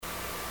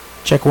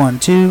Check 1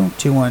 2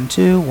 2 1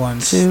 2 1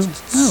 2.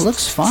 Oh, it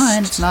looks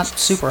fine. It's not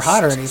super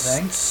hot or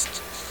anything.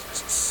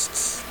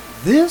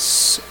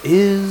 This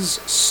is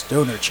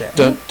Stoner Chat.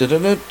 Nice.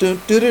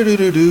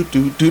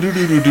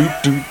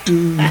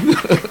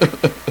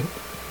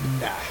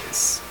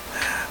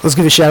 Let's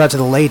give a shout out to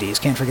the ladies.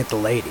 Can't forget the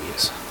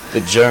ladies. The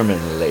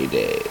German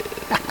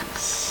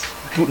ladies.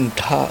 Guten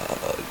Tag.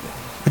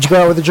 Would you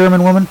go out with a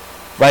German woman?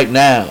 Right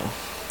now.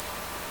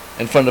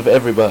 In front of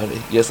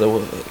everybody. Yes, I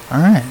would.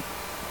 All right.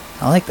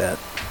 I like that.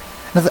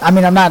 I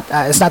mean, I'm not.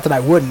 It's not that I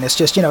wouldn't. It's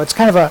just, it's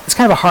kind of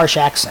a harsh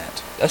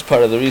accent. That's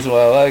part of the reason why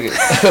I like it.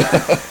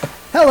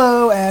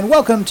 Hello and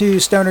welcome to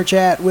Stoner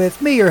Chat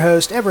with me, your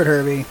host Everett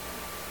Hervey.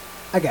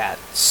 I got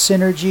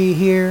Synergy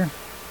here.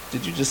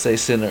 Did you just say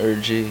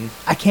synergy?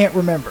 I can't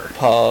remember.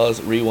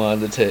 Pause.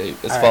 Rewind the tape.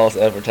 It's All false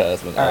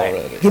advertisement right.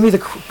 already. Give me the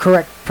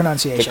correct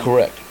pronunciation. The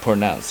correct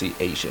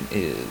pronunciation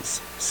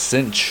is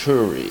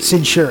Syntury.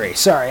 Syntury.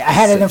 Sorry, I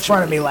had it in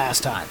front of me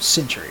last time.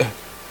 Syntury.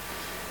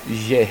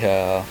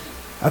 Yeah.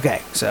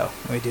 Okay, so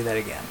let me do that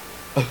again.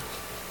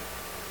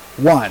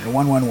 1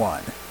 1 1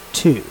 1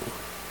 2.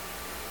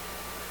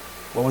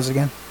 What was it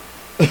again?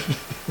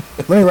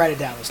 Let me write it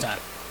down this time.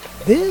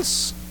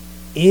 This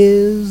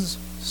is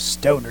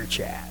Stoner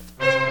Chat.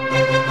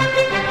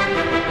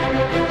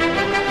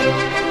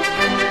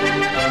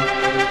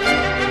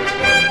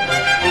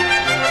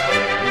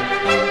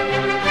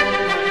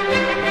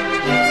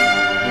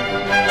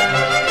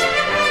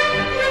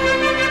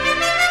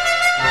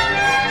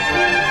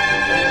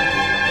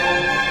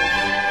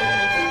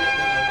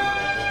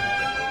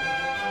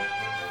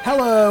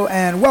 Hello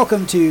and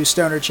welcome to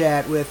Stoner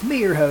Chat with me,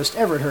 your host,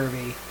 Everett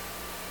Hervey.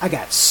 I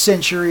got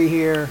Syntury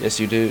here. Yes,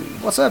 you do.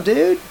 What's up,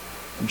 dude?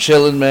 I'm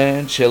chilling,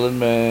 man.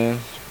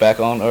 Back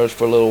on Earth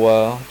for a little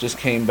while. Just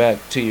came back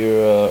to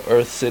your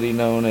Earth city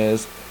known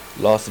as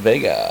Las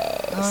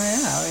Vegas.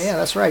 Oh yeah,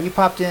 that's right. You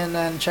popped in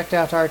and checked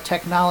out our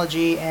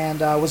technology, and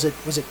was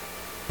it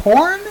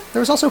porn? There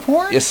was also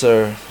porn? Yes,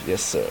 sir.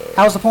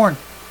 How was the porn?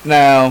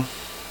 Now,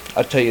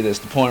 I'll tell you this.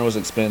 The porn was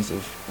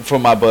expensive for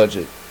my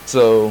budget.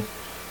 So,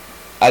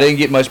 I didn't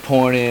get much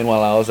porn in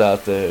while I was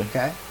out there.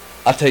 Okay.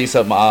 I'll tell you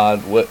something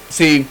odd.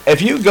 See,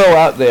 if you go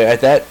out there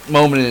at that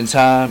moment in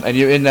time and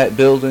you're in that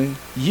building,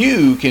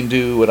 you can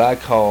do what I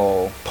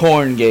call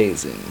porn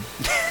gazing.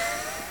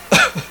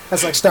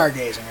 That's like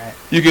stargazing, right?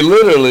 You can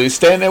literally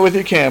stand there with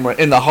your camera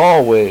in the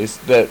hallways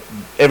that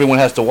everyone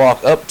has to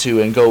walk up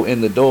to and go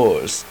in the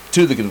doors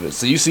to the convention.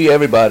 So you see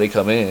everybody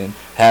come in,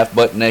 half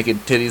butt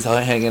naked, titties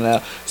hanging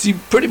out. So you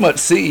pretty much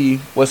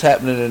see what's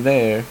happening in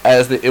there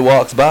as it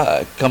walks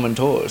by, coming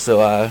towards. So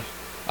I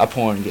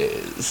porn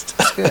gazed.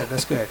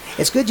 That's good.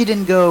 It's good you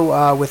didn't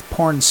go with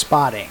porn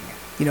spotting.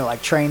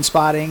 Like train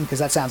spotting, because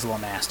that sounds a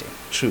little nasty.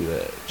 True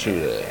that.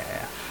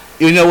 Yeah.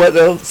 You know what,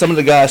 though? Some of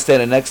the guys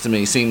standing next to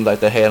me seemed like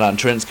they had on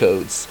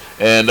Trenchcoats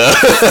and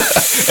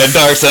and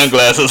dark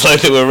sunglasses,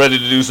 like they were ready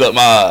to do something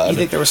odd. You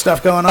think there was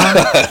stuff going on?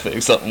 I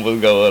think something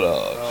was going on.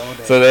 Oh,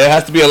 so there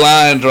has to be a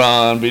line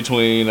drawn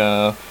between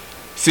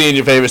seeing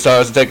your favorite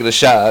stars and taking a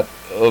shot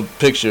or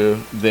picture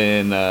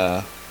than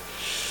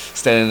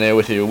standing there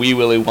with your wee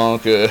Willy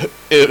Wonka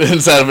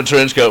inside of a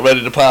trench coat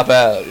ready to pop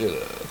out.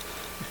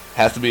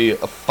 Has to be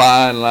a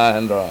fine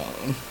line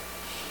drawn.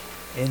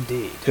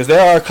 Indeed. Because there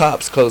are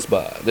cops close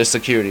by. There's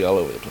security all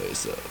over the place.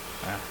 So.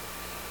 Yeah.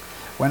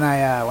 When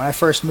I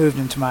first moved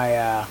into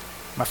my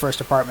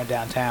first apartment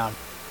downtown,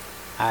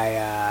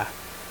 I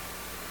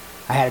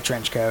had a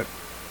trench coat.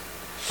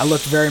 I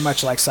looked very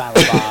much like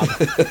Silent Bob.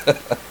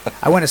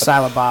 I went as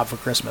Silent Bob for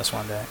Christmas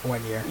one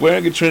year.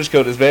 Wearing a trench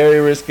coat is very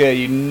risque.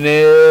 You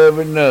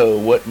never know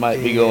what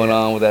might be going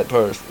on with that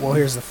person. Well,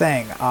 here's the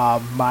thing.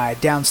 My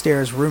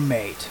downstairs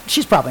roommate,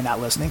 she's probably not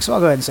listening, so I'll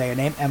go ahead and say her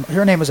name.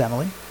 Her name was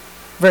Emily.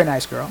 Very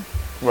nice girl.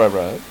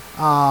 Right.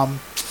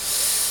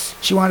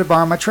 She wanted to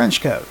borrow my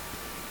trench coat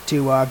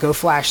to go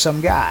flash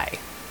some guy.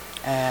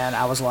 And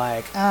I was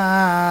like,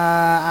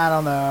 I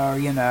don't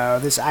know,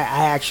 this. I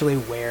actually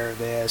wear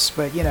this,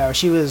 but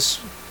she was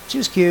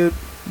cute,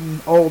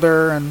 and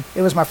older, and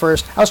it was my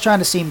first. I was trying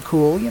to seem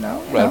cool,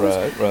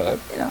 Right.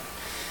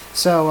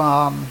 So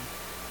I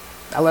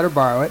let her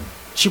borrow it.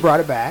 She brought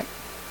it back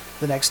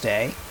the next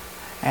day,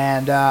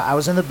 and I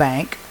was in the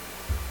bank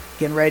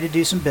getting ready to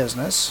do some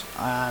business,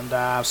 and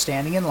I was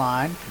standing in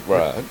line.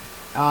 Right.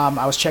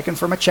 I was checking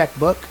for my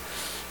checkbook,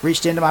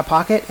 reached into my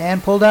pocket,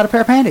 and pulled out a pair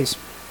of panties.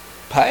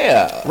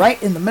 Paya.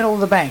 Right in the middle of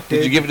the bank,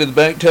 dude. Did you give it to the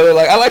bank teller?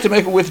 Like, I'd like to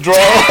make a withdrawal.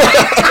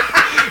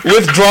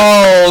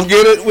 Withdrawals.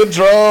 Get it?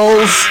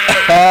 Withdrawals.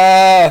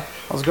 I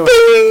was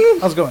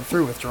going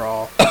through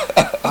withdrawal.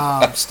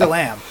 Still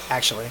am,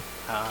 actually.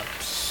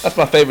 That's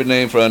my favorite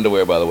name for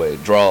underwear, by the way.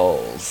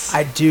 Drawals.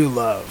 I do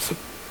love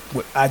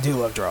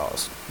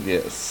draws.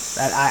 Yes.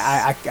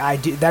 I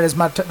do. That is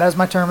my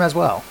term as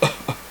well.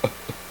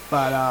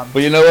 But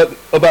you know what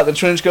about the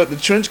trench coat? The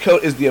trench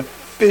coat is the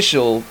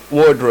official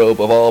wardrobe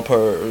of all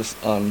pervs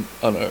on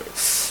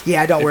Earth.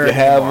 Yeah, I don't wear it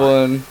anymore. If you have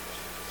one,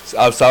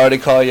 I'm sorry to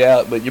call you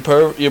out, but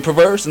you're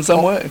perverse in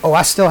some way. Oh,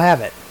 I still have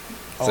it.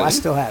 Oh, I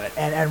still have it.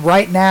 And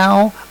right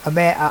now,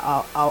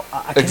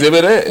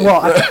 Exhibit A.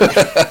 Well,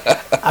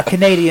 a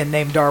Canadian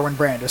named Darwin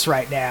Brandis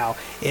right now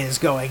is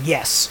going,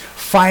 yes,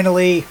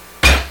 finally,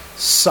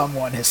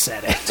 someone has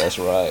said it. That's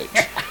right.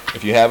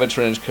 If you have a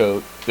trench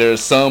coat,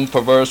 there's some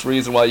perverse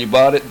reason why you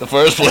bought it in the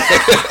first place.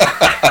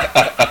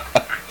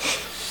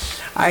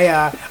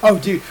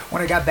 Dude,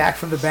 when I got back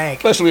from the bank.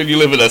 Especially when you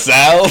live in the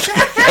South.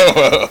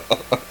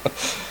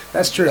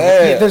 That's true.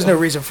 Yeah. There's no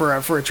reason for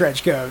a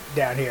trench coat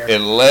down here.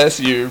 Unless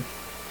you're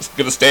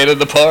going to stand in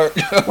the park.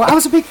 Well, I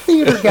was a big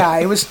theater guy.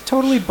 It was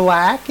totally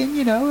black,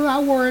 and, I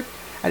wore it.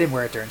 I didn't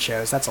wear it during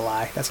shows. That's a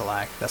lie. That's a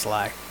lie. That's a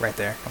lie right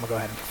there. I'm going to go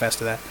ahead and confess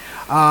to that.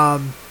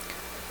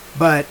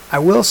 But I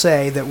will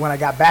say that when I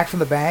got back from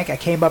the bank, I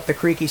came up the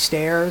creaky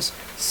stairs,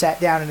 sat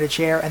down in a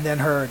chair, and then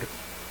heard...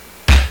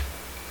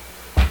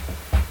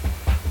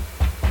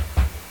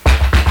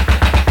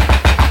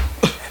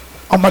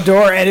 on my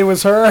door, and it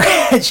was her,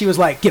 and she was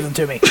like, "Give them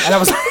to me," and I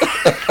was like,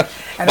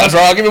 my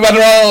draw, give me my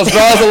draws,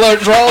 draws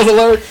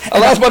alert, I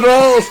lost my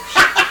draws.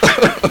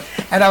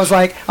 And I was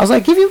like,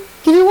 give you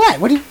what?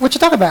 What you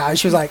talking about? And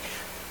she was like,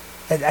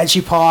 and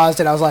she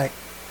paused, and I was like,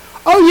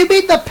 "Oh, you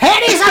mean the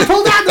pennies I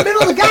pulled out in the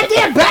middle of the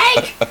goddamn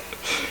bank?"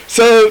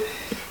 So,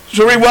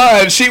 to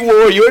rewind, she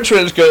wore your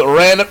trench coat,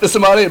 ran up to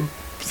somebody, and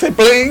said,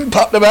 "Bling,"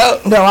 popped them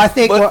out. No, I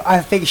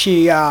think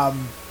she. I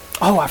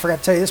forgot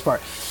to tell you this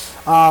part.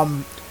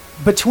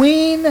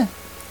 Between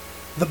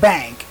the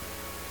bank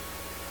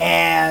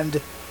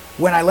and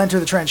when I lent her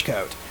the trench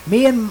coat,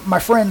 me and my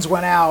friends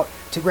went out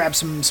to grab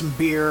some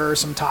beer or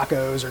some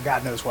tacos or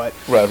God knows what.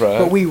 Right.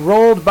 But we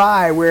rolled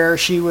by where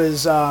she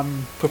was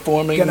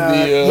performing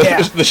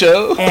the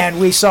show, and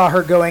we saw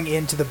her going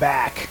into the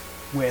back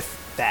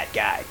with that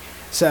guy.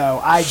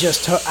 So I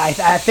just I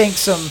think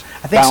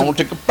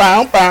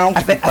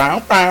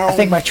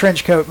my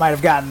trench coat might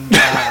have gotten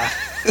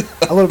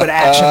a little bit of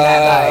action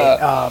that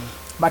night.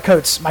 My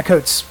coats,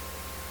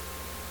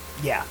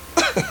 yeah.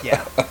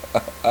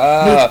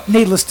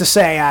 Needless to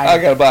say, I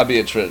gotta buy me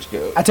a trench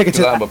coat. I took it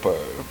to. I'm a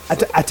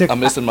perv. I'm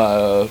missing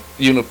my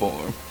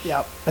uniform.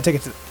 Yep, I took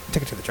it to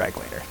the dry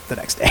cleaner the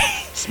next day.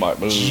 Smart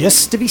move.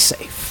 Just to be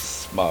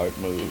safe. Smart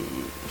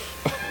move.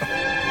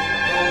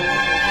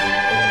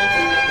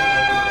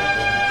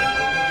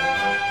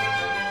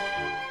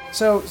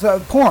 So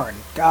porn,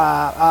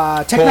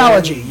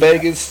 technology, porn,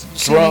 Vegas,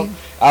 drunk.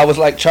 I was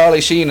like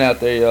Charlie Sheen out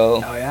there,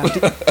 y'all. Oh yeah.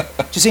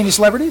 Did you see any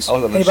celebrities?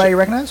 Anybody you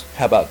recognize?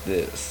 How about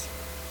this?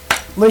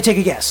 Let me take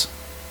a guess.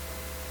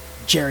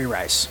 Jerry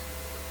Rice.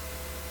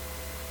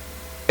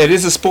 It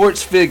is a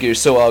sports figure,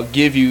 so I'll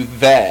give you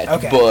that.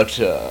 Okay. But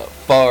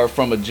far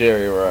from a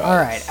Jerry Rice. All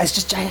right. I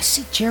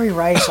see Jerry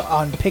Rice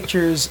on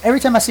pictures every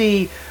time I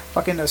see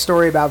fucking a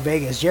story about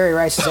Vegas. Jerry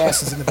Rice's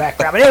ass is in the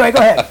background. But anyway, go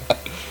ahead.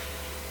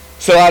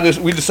 So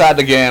we decided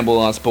to gamble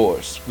on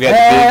sports. We had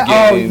the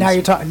big games.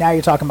 Now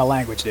you're talking my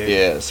language, dude.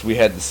 Yes, we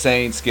had the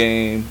Saints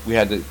game. We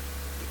had the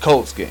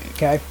Colts game.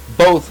 Okay.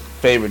 Both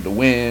favored to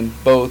win.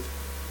 Both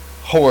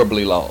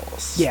horribly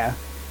lost. Yeah.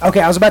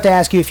 Okay, I was about to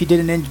ask you if you did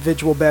an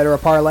individual bet or a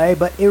parlay,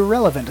 but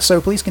irrelevant. So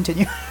please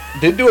continue.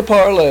 Did do a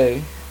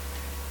parlay.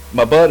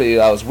 My buddy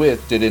I was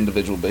with did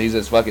individual, but he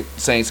says, "Fuck it,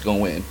 Saints gonna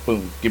win.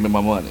 Boom, give me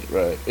my money."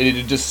 Right?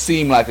 It just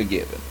seemed like a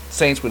given.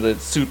 Saints were the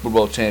Super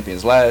Bowl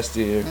champions last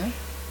year. Mm-hmm.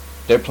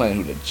 They're playing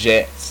who, the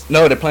Jets?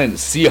 No, they're playing the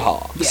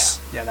Seahawks.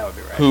 Yeah, that would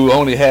be right. Who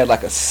only had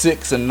like a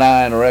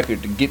 6-9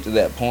 record to get to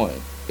that point.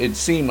 It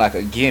seemed like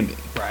a gimme.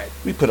 Right.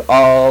 We put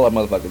all our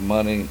motherfucking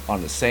money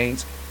on the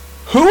Saints.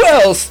 Who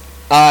else,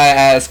 I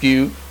ask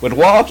you, would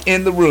walk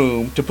in the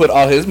room to put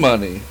all his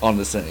money on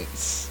the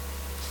Saints?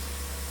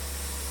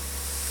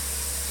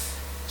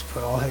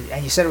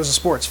 And you said it was a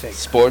sports figure.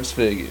 Sports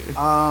figure.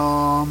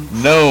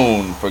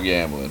 Known for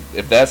gambling.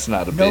 If that's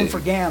not a known big. For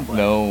gambling.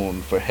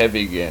 Known for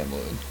heavy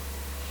gambling.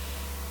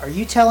 Are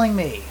you telling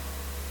me?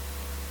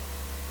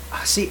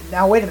 See,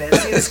 now wait a minute.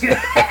 See,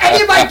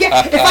 if I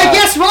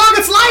guess wrong,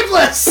 it's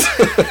lifeless.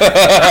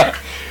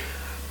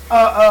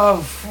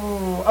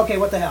 Okay,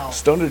 what the hell?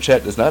 Stoner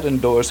Chat does not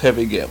endorse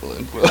heavy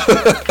gambling.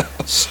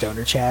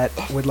 Stoner Chat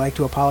would like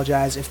to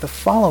apologize if the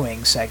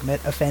following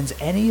segment offends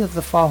any of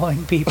the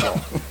following people.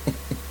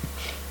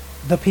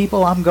 The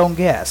people I'm gonna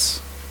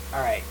guess. All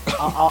right,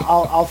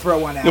 I'll throw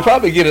one out. You'll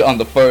probably get it on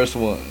the first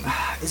one.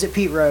 Is it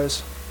Pete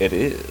Rose? It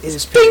is. It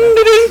is Pete Rose.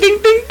 Ding,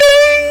 ding, ding, ding.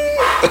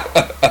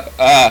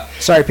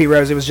 Sorry, Pete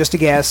Rose. It was just a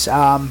guess.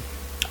 I'm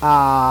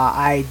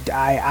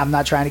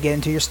not trying to get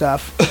into your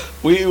stuff.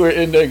 We were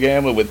in there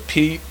gambling with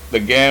Pete, the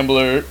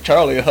gambler,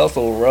 Charlie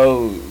Hustle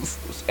Rose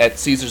at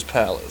Caesar's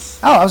Palace.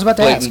 Oh, I was about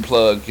to ask. Blatant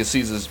plug, because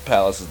Caesar's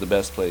Palace is the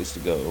best place to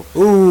go.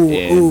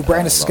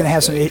 Brandis is going to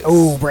have some.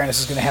 Brandis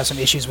is going to have some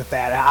issues with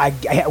that.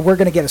 We're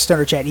going to get a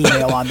Stoner Chat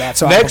email on that.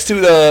 So next to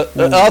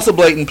the also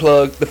blatant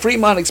plug, the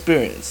Fremont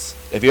Experience.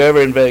 If you're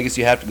ever in Vegas,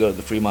 you have to go to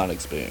the Fremont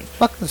Experience.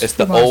 It's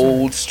the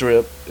old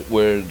strip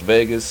where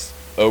Vegas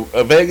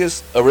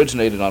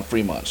originated on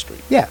Fremont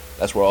Street. Yeah.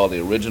 That's where all the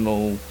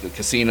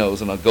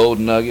casinos and a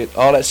Golden Nugget,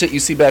 all that shit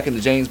you see back in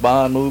the James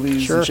Bond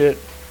movies and shit.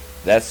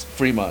 That's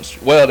Fremont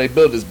Street. Well, they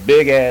built this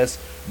big ass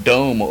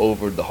dome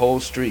over the whole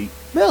street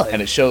Really?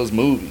 And it shows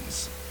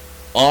movies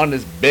on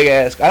this big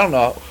ass. I don't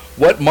know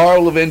what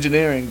marvel of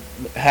engineering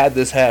had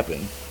this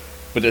happen,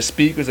 but there's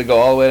speakers that go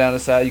all the way down the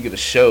side. You get a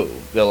show.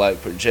 They'll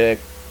like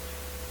project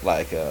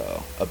like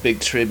a big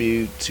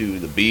tribute to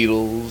the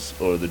Beatles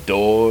or the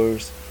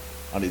Doors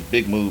on these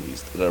big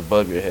movies that are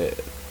above your head.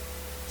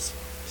 It's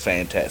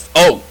fantastic.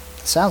 Oh,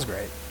 sounds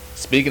great.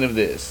 Speaking of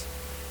this,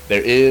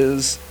 there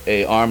is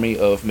a army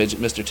of midget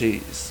Mr.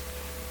 T's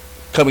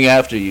coming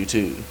after you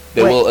too.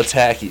 They will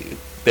attack you.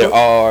 There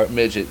are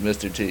midget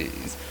Mr.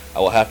 T's. I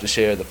will have to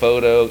share the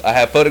photo. I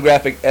have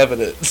photographic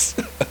evidence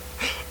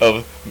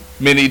of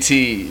mini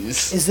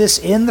T's. Is this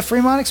in the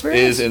Fremont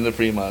Experience? It is in the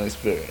Fremont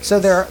Experience. So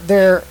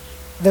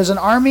there's an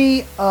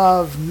army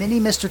of mini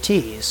Mr.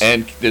 T's.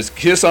 And there's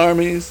Kiss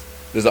armies.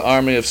 There's an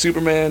army of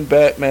Superman,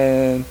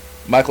 Batman,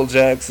 Michael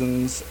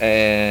Jacksons,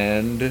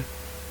 and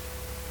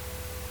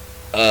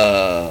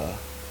the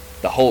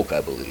Hulk,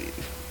 I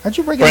believe. How'd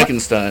you bring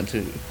Frankenstein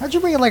too? How'd you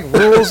bring like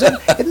rules in?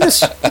 Isn't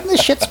this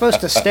shit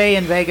supposed to stay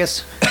in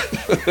Vegas?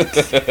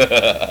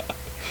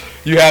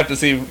 You have to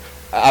see.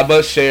 I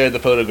must share the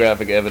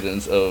photographic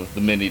evidence of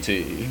the mini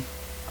T.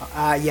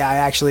 Yeah, I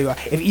actually.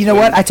 If you know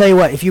what, I tell you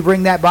what. If you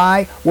bring that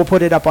by, we'll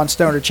put it up on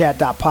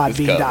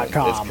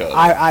stonerchat.podbean.com.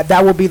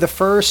 That will be the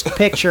first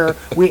picture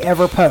we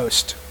ever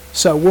post.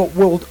 So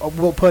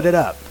we'll put it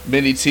up.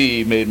 Mini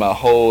T made my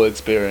whole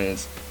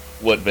experience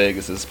what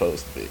Vegas is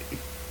supposed to be.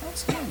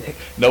 Outstanding.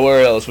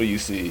 Nowhere else will you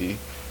see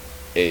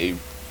a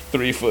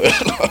 3-foot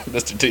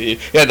Mr. T.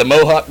 He had the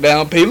mohawk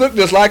down. He looked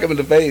just like him in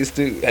the face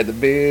too. Had the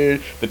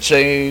beard, the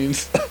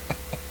chains.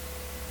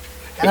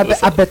 And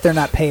I bet they're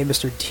not paying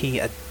Mr. T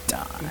a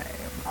dime.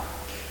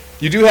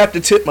 You do have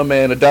to tip my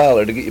man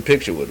 $1 to get your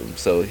picture with him,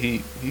 so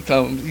he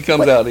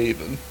comes out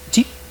even.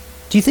 Do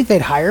you think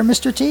they'd hire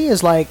Mr. T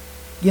as like,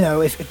 do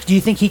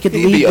you think he could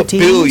He'd lead be the a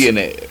teams?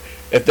 billionaire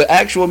if the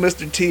actual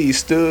Mr. T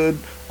stood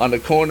on the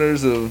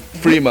corners of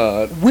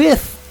Fremont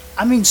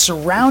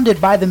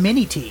surrounded by the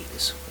mini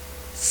T's.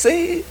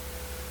 See,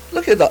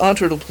 look at the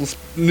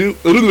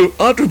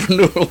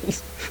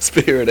entrepreneurial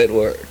spirit at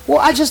work. Well,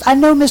 I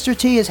know Mr.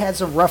 T has had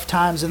some rough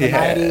times in the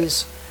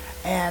 90s.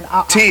 And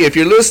T, if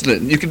you're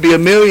listening, you could be a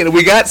millionaire.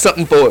 We got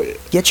something for you.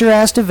 Get your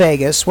ass to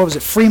Vegas. What was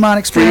it, Fremont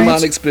Experience?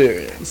 Fremont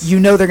Experience. You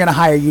know they're going to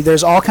hire you.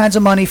 There's all kinds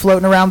of money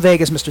floating around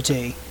Vegas, Mr.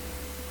 T.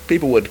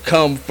 People would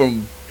come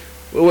from,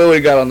 where we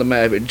got on the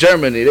map here?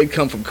 Germany. They'd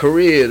come from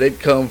Korea.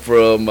 They'd come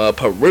from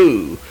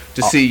Peru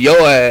to see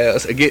your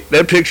ass and get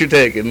their picture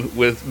taken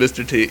with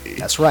Mr. T.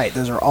 That's right.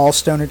 Those are all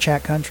stoner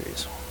chat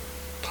countries.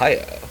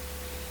 Hiya.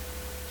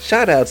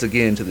 Shoutouts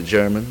again to the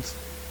Germans.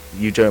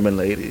 You German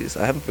ladies.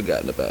 I haven't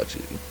forgotten about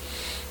you.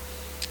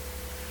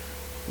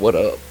 What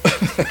up?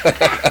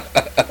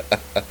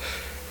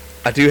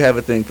 I do have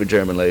a thing for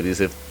German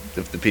ladies if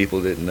the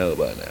people didn't know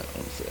by now.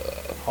 So.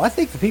 I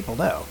think the people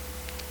know.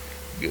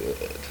 Good.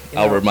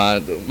 I'll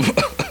remind them.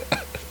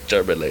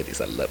 German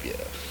ladies, I love you.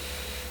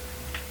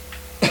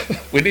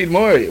 We need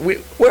more.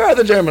 Where are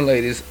the German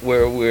ladies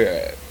where we're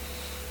at?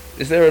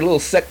 Is there a little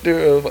sector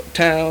of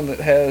town that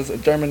has a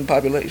German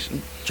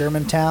population?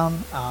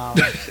 Germantown?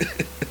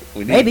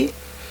 Maybe.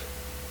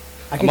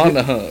 I'm on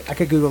the hunt. I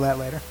could Google that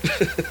later.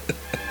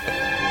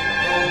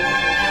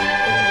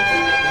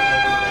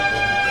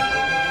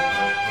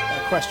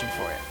 Question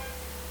for you.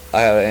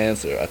 I have an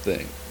answer, I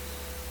think.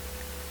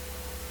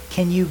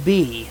 Can you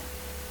be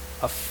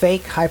a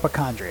fake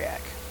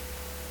hypochondriac?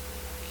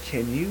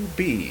 Can you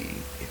be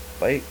a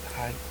fake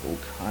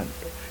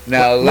hypochondriac?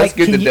 Now, let's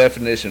get the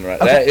definition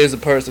right. Okay. That is a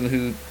person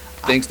who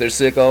thinks they're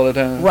sick all the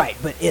time? Right,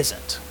 but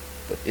isn't.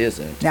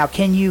 Now,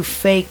 can you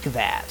fake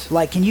that?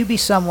 Like, can you be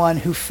someone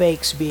who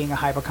fakes being a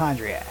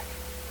hypochondriac?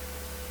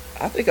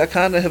 I think I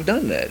kind of have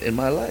done that in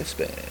my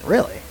lifespan.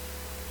 Really?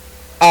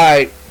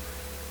 All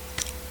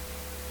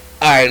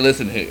right,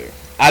 listen here.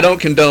 I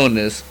don't condone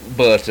this,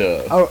 but...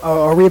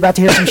 are we about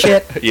to hear some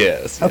shit?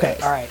 Yes. Okay,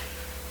 all right.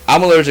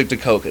 I'm allergic to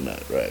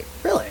coconut, right?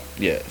 Really?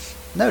 Yes.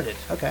 Noted,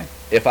 okay.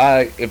 If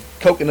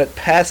coconut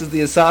passes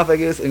the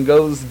esophagus and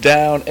goes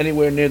down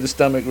anywhere near the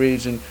stomach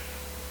region,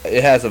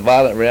 it has a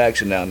violent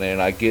reaction down there,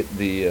 and I get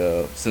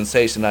the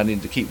sensation I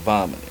need to keep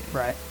vomiting.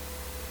 Right.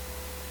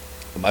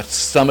 My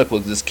stomach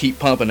will just keep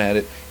pumping at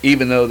it,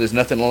 even though there's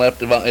nothing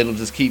left of it. It'll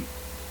just keep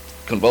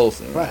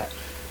convulsing. Right.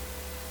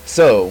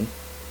 So,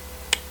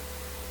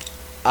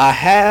 I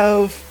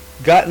have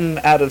gotten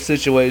out of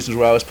situations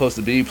where I was supposed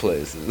to be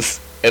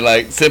places and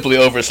like simply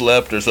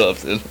overslept or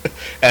something,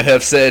 and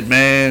have said,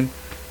 man,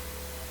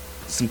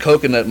 some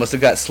coconut must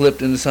have got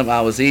slipped into something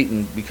I was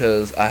eating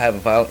because I have a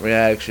violent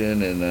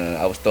reaction, and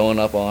I was throwing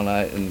up all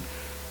night and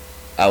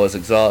I was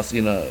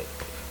exhausted,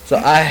 So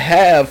I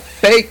have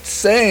faked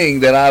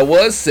saying that I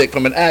was sick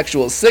from an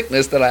actual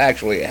sickness that I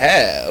actually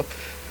have.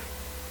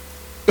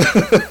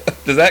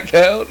 Does that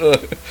count?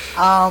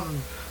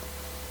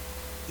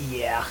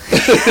 Yeah.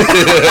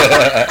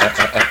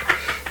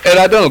 And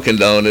I don't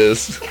condone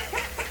this,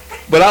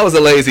 but I was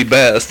a lazy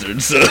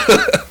bastard, so...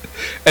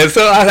 And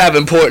so I have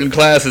important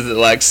classes at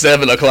like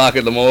 7 o'clock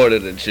in the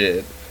morning and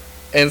shit.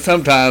 And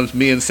sometimes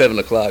me and 7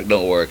 o'clock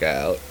don't work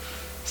out.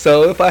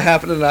 So if I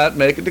happen to not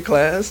make it to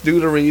class due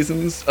to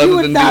reasons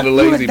other than due to you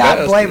lazy would not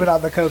bastard, blame it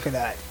on the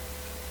coconut.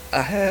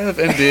 I have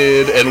and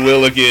did and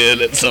will again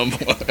at some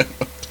point.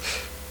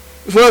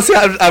 Well, see,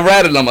 I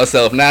ratted on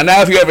myself. Now,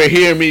 if you ever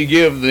hear me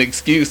give the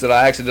excuse that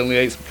I accidentally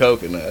ate some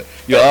coconut,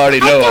 you already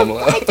know I'm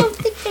lying. I don't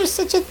think there's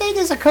such a thing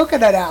as a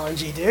coconut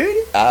allergy,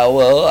 dude.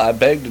 Well, I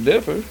beg to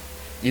differ.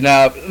 You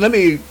know, let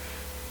me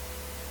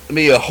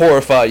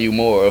horrify you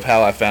more of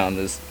how I found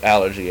this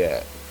allergy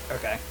at.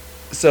 Okay.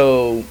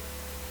 So,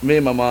 me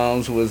and my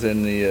mom's was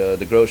in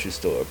the grocery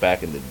store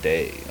back in the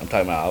day. I'm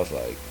talking about I was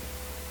like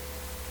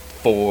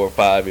 4 or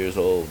 5 years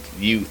old,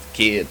 youth,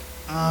 kid,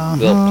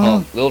 little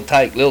punk, little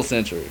tyke, little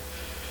Syntury.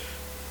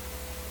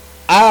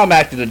 I'm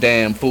acting a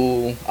damn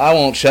fool. I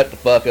won't shut the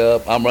fuck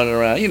up. I'm running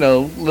around. You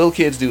know, little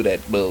kids do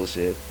that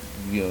bullshit.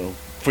 You know,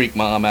 freak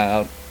mom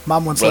out.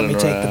 Mom once let me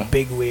take around. the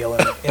big wheel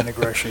in the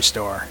grocery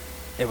store.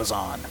 It was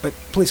on. But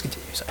please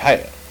continue. Sorry.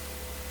 Hey.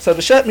 So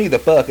to shut me the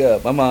fuck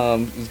up, my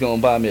mom is going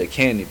to buy me a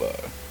candy bar.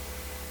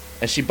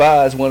 And she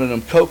buys one of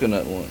them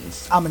coconut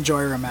ones. I'm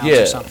enjoying amounts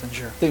or something,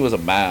 sure. I think it was a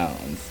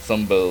mound.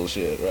 Some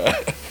bullshit,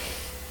 right?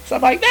 So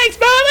I'm like, thanks,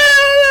 mom.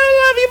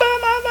 I love you, mom.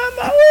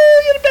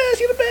 Oh, you're the best.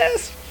 You're the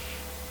best.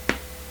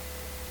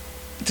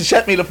 To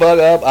shut me the fuck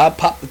up, I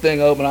pop the thing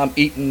open. I'm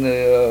eating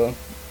the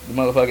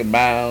motherfucking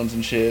mounds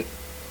and shit.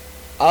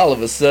 All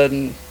of a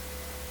sudden,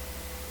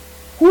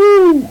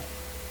 whoo!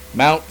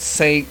 Mount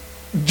Saint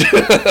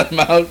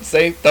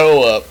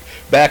throw up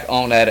back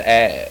on that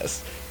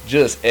ass,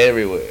 just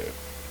everywhere.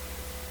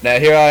 Now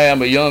here I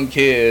am, a young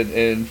kid,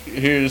 and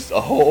here's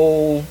a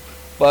whole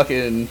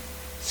fucking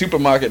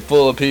supermarket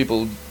full of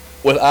people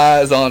with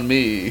eyes on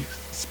me,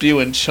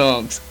 spewing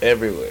chunks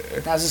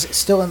everywhere. Now, is this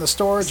still in the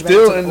store?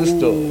 Still in the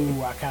store.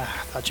 Ooh, I kind of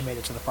thought you made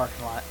it to the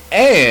parking lot.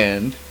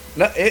 And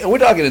we're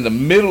talking in the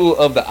middle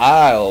of the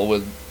aisle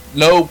with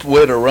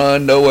nowhere to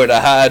run, nowhere to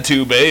hide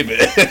to, baby.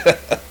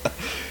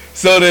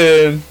 So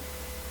then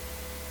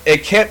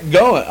it kept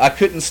going. I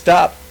couldn't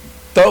stop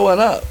throwing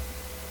up.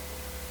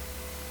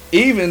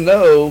 Even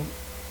though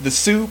the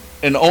soup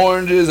and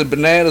oranges and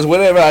bananas,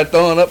 whatever I'd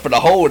thrown up for the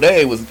whole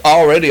day, was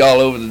already all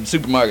over the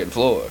supermarket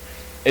floor.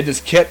 It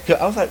just kept.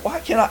 I was like, why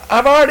can't I?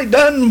 I've already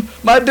done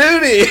my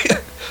duty.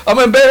 I'm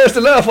embarrassed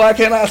enough. Why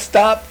can't I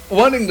stop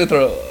wanting to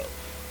throw up?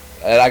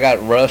 And I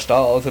got rushed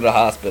all to the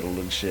hospital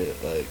and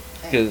shit, like,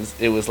 because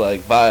it was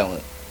like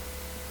violent.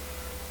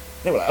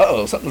 They were like,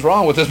 oh, something's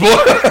wrong with this boy.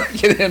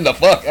 Get him the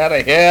fuck out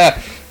of here.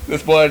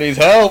 This boy needs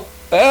help.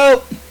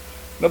 Help.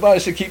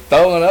 Nobody should keep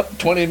throwing up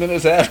 20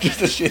 minutes after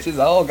the shit is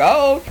all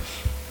gone.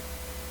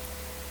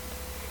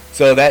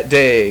 So that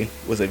day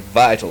was a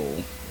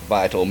vital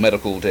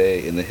medical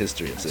day in the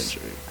history of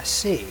Syntury. I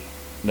see.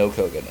 No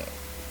coconut.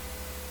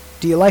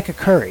 Do you like a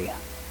curry?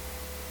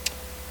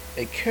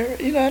 A curry?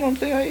 You know, I don't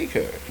think I eat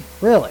curry.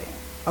 Really?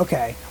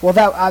 Okay. Well,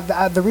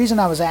 that the reason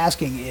I was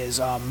asking is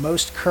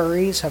most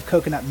curries have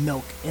coconut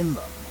milk in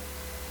them,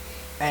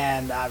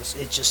 and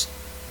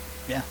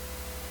yeah.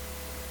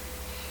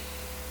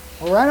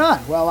 Well, right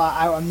on. Well,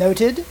 I'm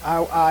noted.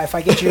 If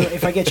I get you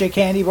a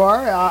candy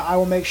bar, I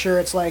will make sure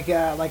it's like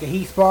a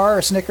Heath bar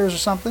or Snickers or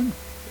something.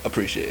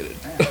 Appreciate it.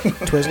 Yeah.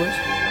 Twizzlers.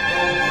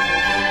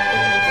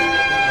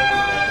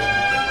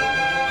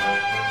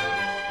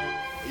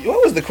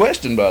 What was the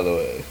question, by the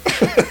way?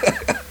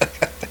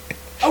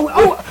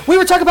 Oh, we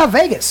were talking about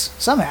Vegas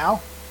somehow.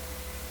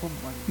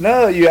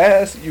 No, you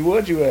asked.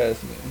 What'd you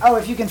ask me? Oh,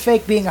 if you can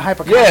fake being a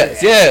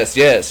hypochondriac.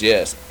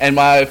 Yes. And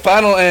my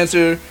final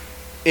answer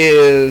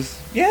is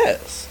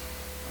yes.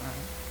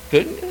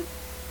 Couldn't you?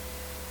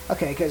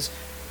 Okay, because,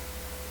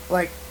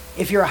 like,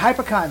 if you're a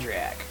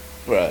hypochondriac,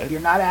 right,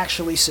 you're not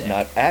actually sick.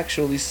 Not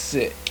actually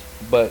sick,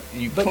 but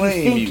you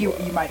claim you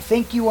are. You might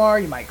think you are.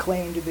 You might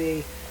claim to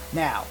be.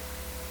 Now,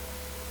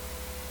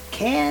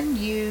 can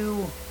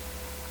you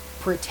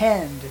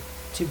pretend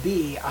to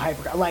be a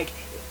hypochondriac? Like,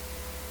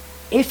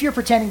 if you're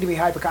pretending to be a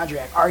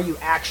hypochondriac, are you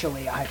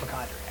actually a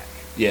hypochondriac?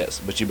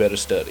 Yes, but you better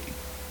study.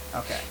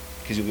 Okay.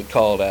 Because you'll get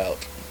called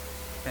out.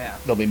 Yeah.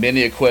 There'll be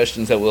many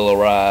questions that will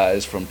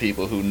arise from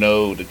people who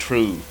know the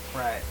truth.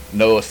 Right.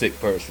 Know a sick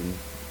person.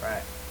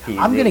 Right.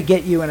 I'm going to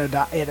get you in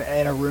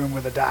a room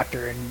with a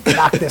doctor and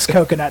knock this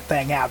coconut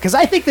thing out. Because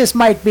I think this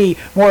might be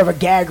more of a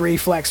gag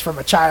reflex from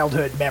a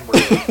childhood memory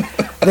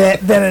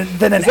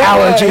than an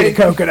allergy to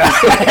coconut.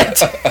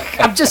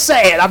 I'm just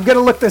saying. I'm going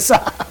to look this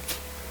up.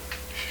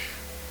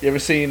 You ever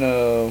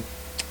seen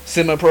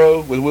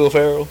Semi-Pro with Will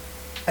Ferrell?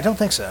 I don't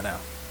think so, no.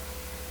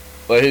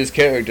 Well, his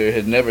character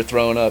had never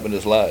thrown up in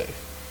his life.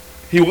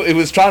 He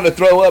was trying to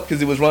throw up because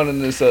he was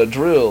running this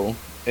drill,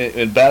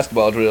 in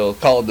basketball drill,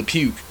 called the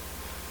puke,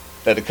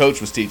 that the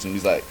coach was teaching.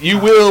 He's like, you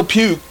will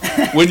puke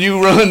when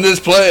you run this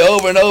play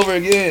over and over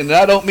again. And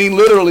I don't mean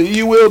literally,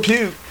 you will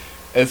puke.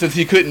 And since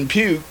he couldn't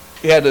puke,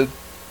 he had a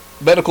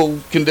medical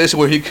condition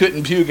where he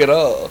couldn't puke at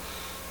all.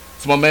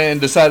 So my man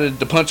decided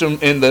to punch him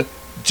in the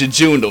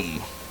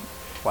jejunum.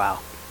 Wow.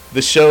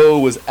 The show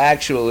was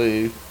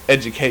actually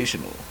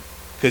educational.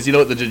 Because you know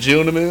what the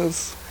jejunum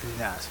is?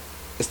 Yes.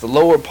 It's the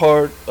lower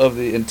part of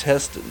the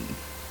intestine.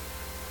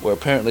 where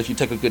apparently if you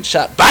take a good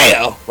shot,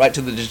 BAM! Right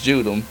to the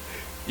jejunum,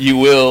 you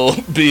will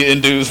be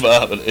induced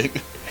vomiting.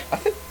 I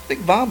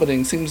think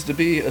vomiting seems to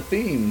be a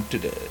theme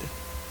today.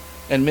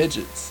 And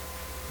midgets.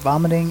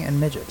 Vomiting and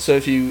midgets. So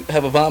if you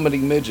have a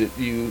vomiting midget,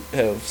 you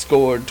have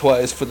scored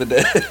twice for the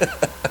day.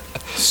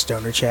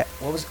 Stoner chat.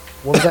 What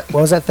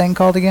was that thing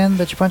called again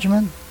that you punch him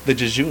in? The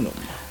jejunum.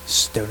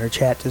 Stoner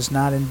chat does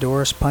not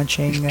endorse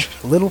punching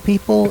little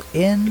people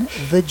in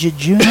the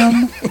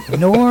jejunum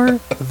nor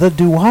the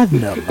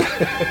duodenum.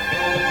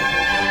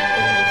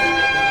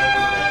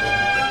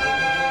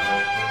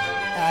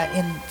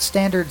 In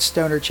standard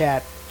stoner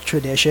chat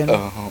tradition,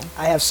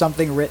 I have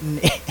something written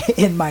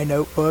in my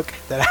notebook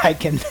that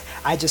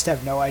I just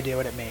have no idea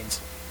what it means.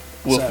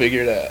 We'll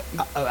figure it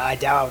out. I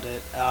doubt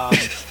it.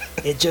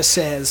 It just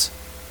says,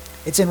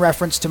 it's in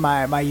reference to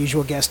my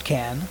usual guest,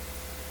 Ken.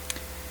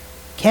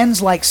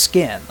 Ken's like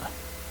skin.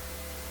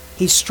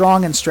 He's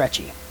strong and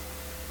stretchy.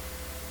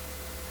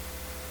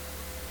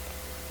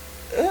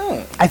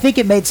 I think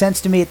it made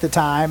sense to me at the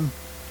time,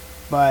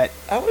 but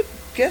I would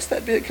guess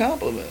that'd be a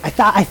compliment.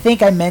 I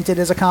think I meant it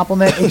as a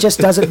compliment. It just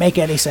doesn't make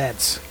any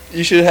sense.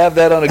 You should have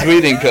that on a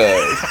greeting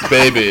card.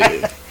 Baby,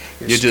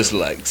 you're just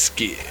like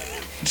skin.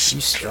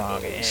 You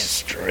strong and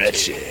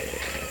stretchy.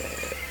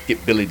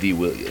 Get Billy D.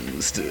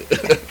 Williams to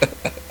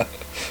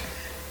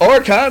or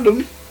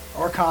condom.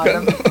 Or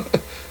condom.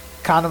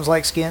 Condoms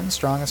like skin,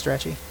 strong and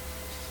stretchy.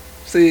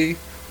 See,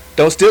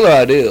 don't steal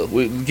our idea.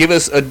 Give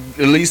us at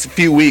least a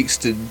few weeks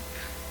to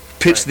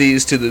pitch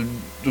these to the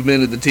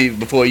men of the TV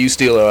before you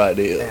steal our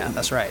idea. Yeah,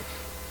 that's right.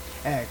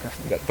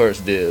 We got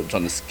first dibs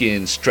on the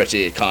skin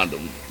stretchy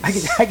condom. I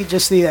could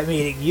just see that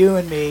meeting, you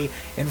and me,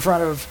 in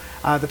front of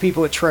the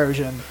people at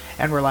Trojan,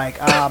 and we're like,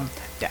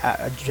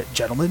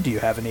 gentlemen, do you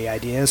have any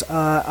ideas?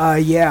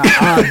 Yeah.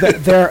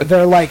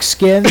 They're like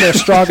skin. They're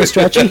strong and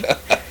stretchy.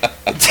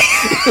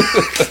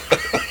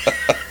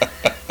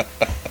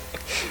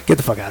 Get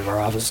the fuck out of our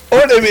office.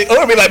 Or they'd be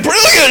like,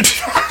 brilliant!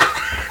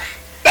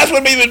 That's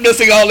what we've been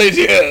missing all these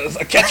years.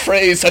 A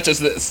catchphrase such as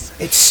this.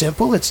 It's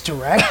simple. It's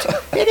direct.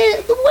 It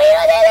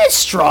is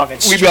strong and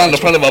stretchy. We'd be on the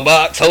front of a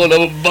box, holding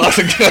up a box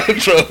of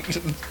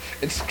Trojan.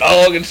 It's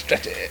strong and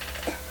stretchy.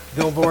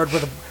 Billboard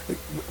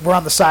we're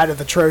on the side of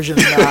the Trojan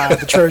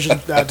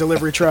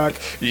delivery truck.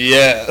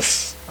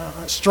 Yes.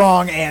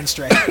 Strong and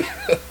stretchy.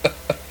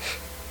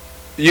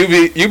 You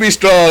be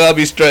strong, I'll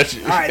be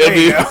stretchy. All right, there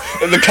you go.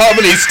 The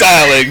comedy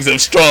stylings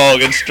of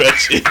strong and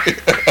stretchy.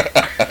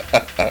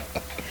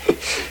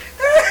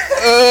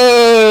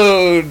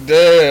 Oh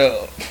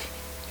damn!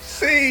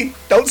 See,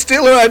 don't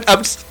steal her.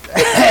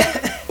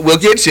 We'll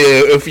get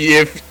you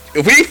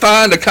if we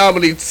find a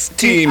comedy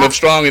team of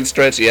strong and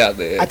stretchy out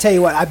there. I tell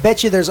you what, I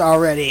bet you there's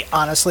already,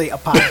 honestly, a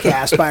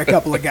podcast by a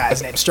couple of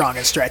guys named Strong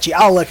and Stretchy.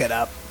 I'll look it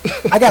up.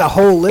 I got a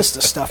whole list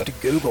of stuff to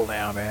Google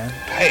now, man.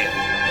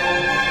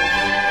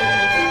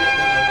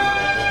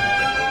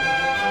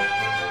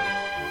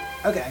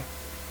 Okay.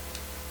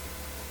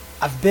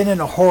 I've been in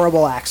a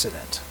horrible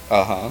accident.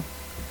 Uh-huh.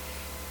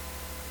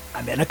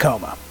 I'm in a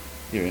coma.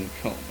 You're in a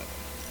coma.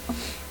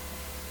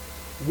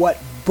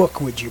 What book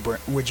would you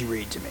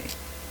read to me?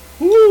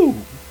 Woo!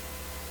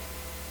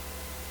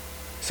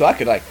 So I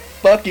could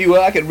fuck you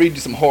up. I could read you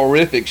some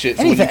horrific shit.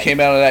 So when you came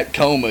out of that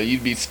coma,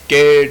 you'd be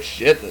scared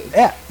shitless.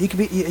 Yeah, you could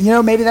be.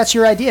 Maybe that's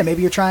your idea.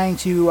 Maybe you're trying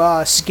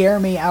to scare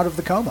me out of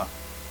the coma.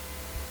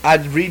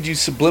 I'd read you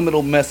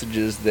subliminal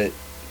messages that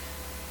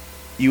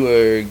you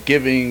are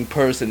giving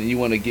person and you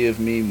want to give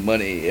me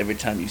money every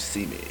time you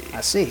see me.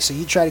 I see. So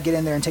you try to get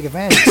in there and take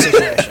advantage of the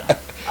situation.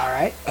 All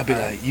right. I'd be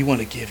like, you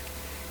want to give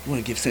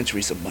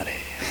Syntury some money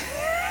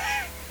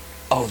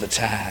all the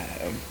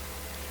time,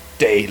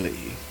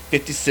 daily,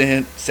 50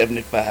 cents,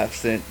 75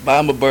 cents. Buy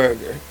him a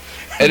burger.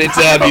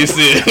 Anytime you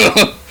see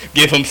him,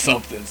 give him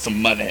something,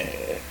 some money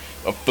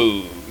or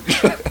food.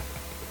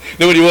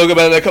 Then when you woke up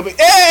out of that company,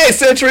 hey,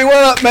 Syntury,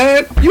 what up,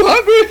 man? You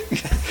hungry?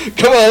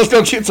 Come on, let's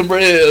go get some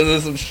bread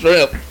and some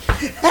shrimp.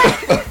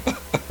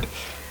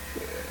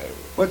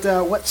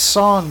 What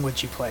song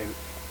would you play?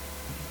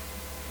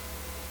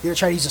 You're gonna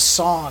try to use a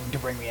song to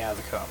bring me out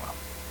of the coma.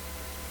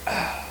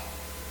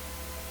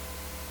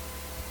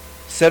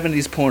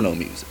 70s porno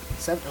music.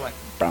 Like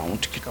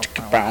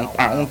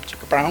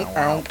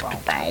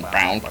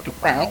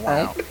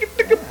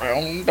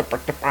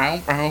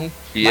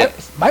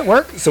yes. Might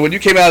work. So when you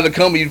came out of the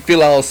coma, you'd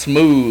feel all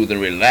smooth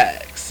and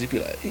relaxed. You'd be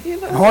like,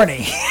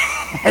 horny.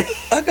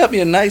 I got me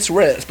a nice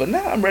rest, but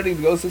now I'm ready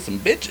to go see some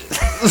bitches.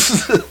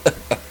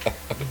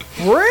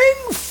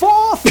 Bring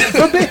forth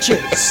the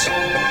bitches.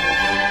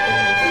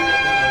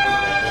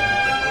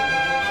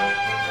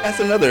 That's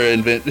another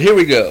invention. Here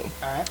we go.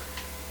 All right.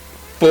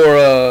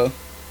 For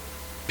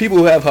people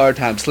who have hard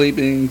time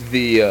sleeping,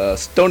 the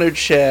stoner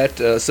chat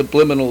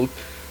subliminal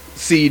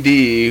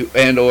CD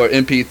and or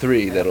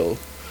MP3 that'll,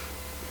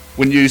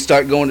 when you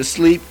start going to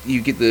sleep,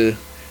 you get the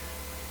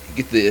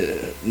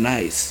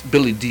nice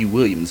Billy D.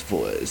 Williams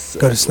voice.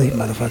 Go to sleep,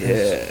 motherfuckers.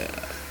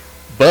 Yeah.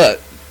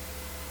 But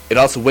it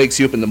also wakes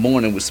you up in the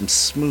morning with some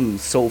smooth,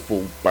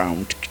 soulful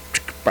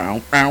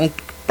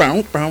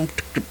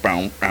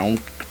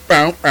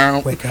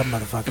Wake up,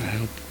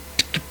 motherfucker.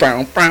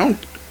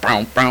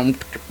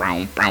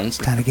 It's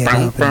time to get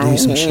up and do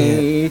some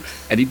shit.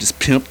 And you just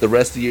pimp the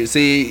rest of your...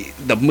 See,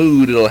 the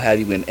mood it'll have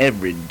you in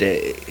every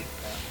day.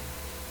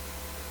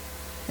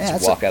 Yeah,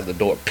 just walk out the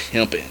door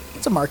pimping.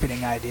 It's a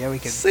marketing idea we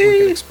could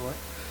explore.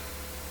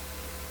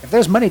 If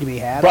there's money to be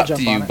had, I'll Brought jump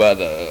to you on it. by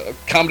the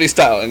comedy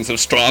stylings of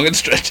Strong and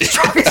Stretchy.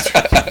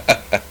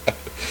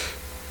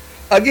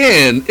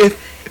 Again,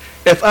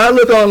 if I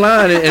look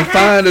online and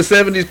find a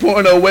 70s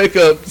porno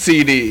wake-up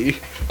CD,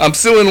 I'm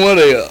suing one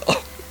of y'all.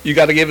 You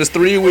got to give us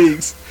 3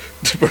 weeks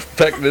to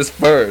perfect this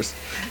first.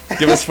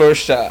 Give us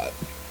first shot.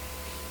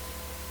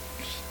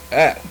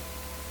 Ah.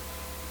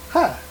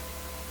 Huh.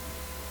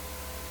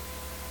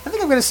 I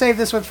think I'm going to save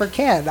this one for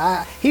Ken.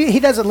 He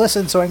doesn't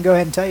listen, so I can go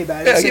ahead and tell you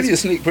about it. Yeah, I'll give you a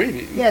sneak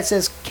preview. Yeah, it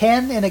says,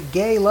 Ken in a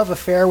gay love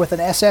affair with an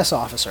SS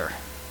officer.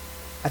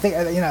 I think,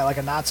 like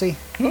a Nazi.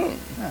 Hmm.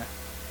 Yeah.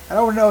 I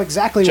don't know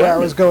exactly where I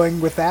was going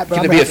with that. But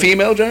Can it be a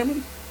female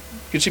German?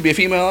 Could she be a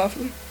female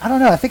officer? I don't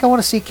know. I think I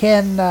want to see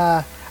Ken...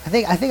 oh,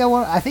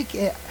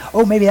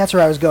 maybe that's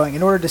where I was going.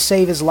 In order to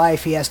save his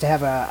life, he has to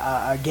have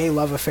a gay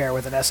love affair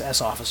with an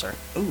SS officer.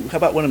 Ooh, how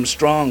about one of them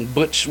strong,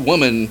 butch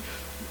woman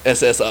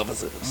SS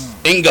officers?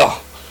 Inga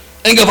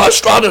von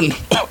Straten.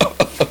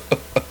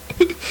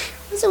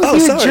 What's it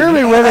with you in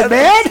German with it,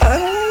 man?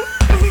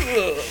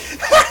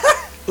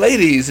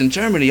 Ladies in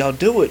Germany, y'all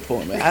do it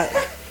for me.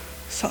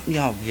 Something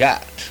y'all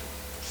got.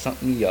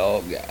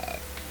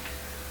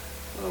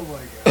 Oh,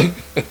 my God.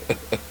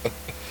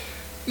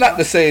 Not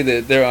to say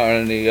that there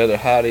aren't any other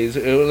hotties.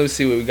 Let's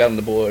see what we got on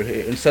the board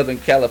here. In Southern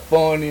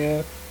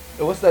California.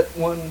 What's that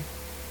one?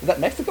 Is that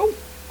Mexico?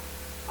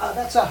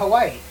 That's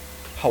Hawaii.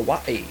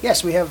 Hawaii.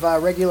 Yes, we have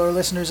regular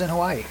listeners in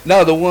Hawaii.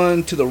 No, the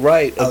one to the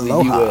right of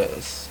Aloha. the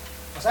U.S.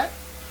 What's that?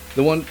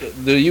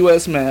 The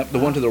U.S. map, the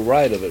one to the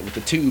right of it with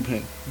the tube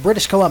hang.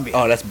 British Columbia.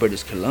 Oh, that's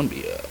British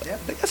Columbia.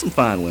 Yep. They got some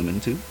fine women,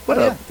 too. What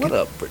up,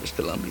 British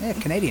Columbia? Yeah,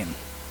 Canadian.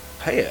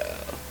 Hey,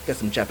 got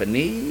some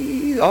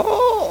Japanese.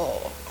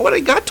 Oh, what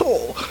I got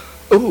to?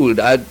 Ooh,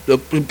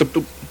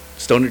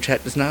 Stoner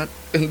Chat does not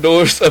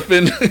endorse up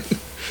in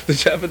the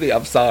Japanese.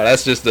 I'm sorry,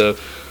 that's just the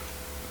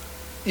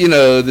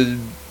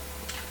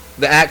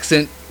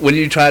accent when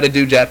you try to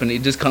do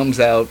Japanese just comes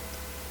out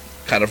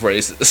kind of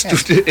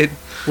racist. Yeah.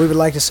 We would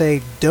like to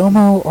say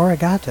domo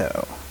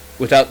arigato.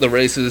 Without the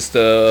racist.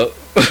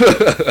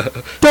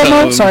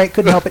 Domo. Sorry,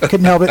 couldn't help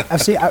it. I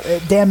see.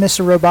 Damn,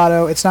 Mr.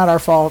 Roboto. It's not our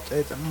fault.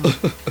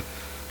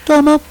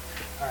 Domo. All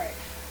right.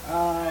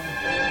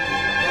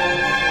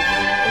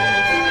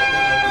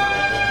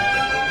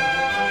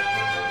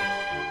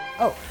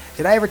 Oh,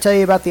 did I ever tell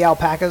you about the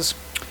alpacas?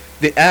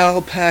 The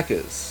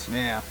alpacas.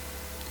 Yeah.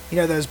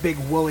 Those big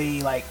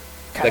woolly that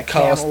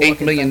cost $8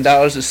 million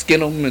to skin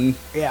them and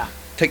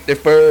take their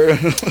fur.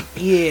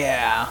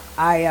 Yeah,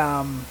 I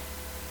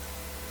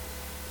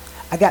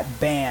got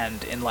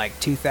banned in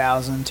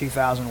 2000,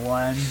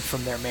 2001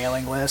 from their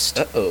mailing list.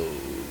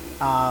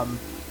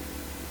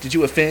 Did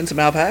you offend some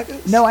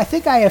alpacas? No, I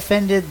think I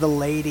offended the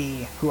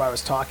lady who I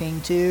was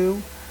talking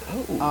to.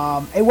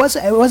 Oh. It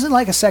wasn't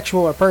like a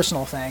sexual or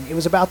personal thing. It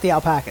was about the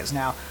alpacas.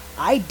 Now,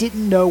 I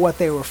didn't know what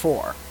they were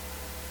for.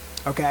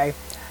 Okay?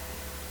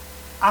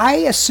 I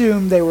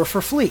assumed they were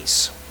for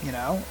fleece,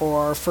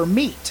 or for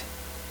meat.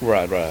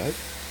 Right.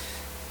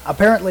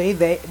 Apparently,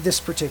 this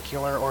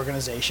particular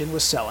organization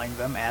was selling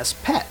them as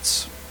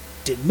pets.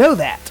 Didn't know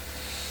that.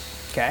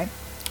 Okay?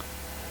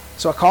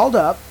 So I called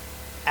up,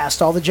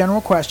 asked all the general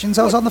questions.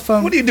 I was on the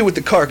phone. What do you do with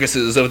the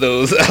carcasses of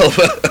those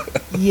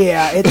alpha?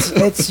 Yeah,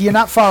 it's you're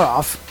not far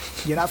off.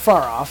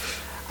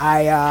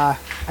 I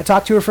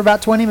talked to her for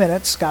about 20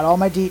 minutes, got all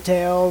my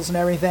details and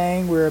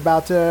everything. We were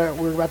about to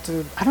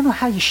I don't know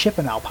how you ship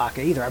an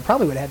alpaca either. I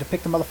probably would have had to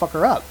pick the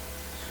motherfucker up.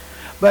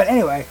 But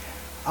anyway,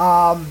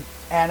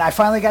 and I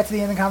finally got to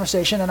the end of the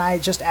conversation, and I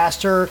just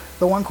asked her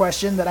the one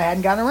question that I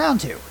hadn't gotten around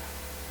to.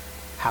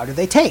 How do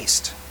they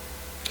taste?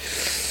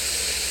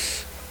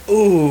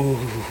 Ooh.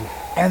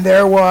 And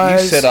there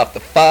was... You set off the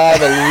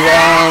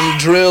 5-alarm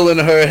drill in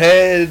her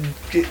head.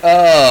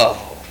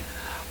 Oh.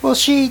 Well,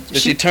 Did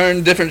she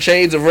turn different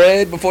shades of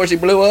red before she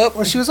blew up?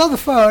 Well, she was on the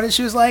phone, and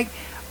she was like,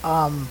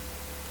 I'm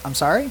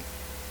sorry?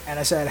 And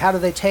I said, how do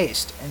they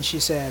taste? And she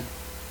said,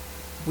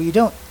 well, you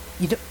don't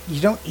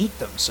eat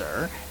them,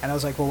 sir. And I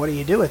was like, well, what do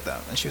you do with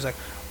them? And she was like,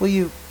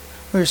 well,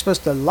 we're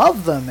supposed to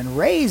love them and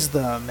raise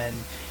them, and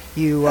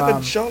you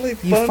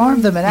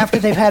farm them, and after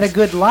they've had a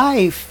good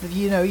life,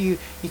 you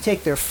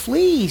take their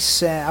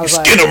fleece. And I was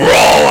skin them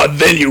raw, and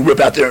then you rip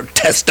out their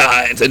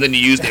intestines, and then you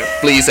use their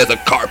fleece as a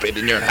carpet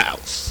in your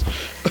house.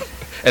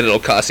 And it'll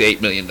cost you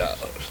 $8 million.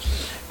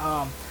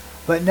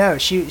 But no,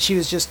 she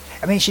was just...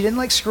 she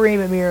didn't scream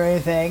at me or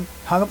anything.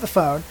 Hung up the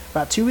phone.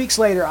 About 2 weeks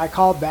later, I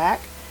called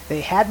back. They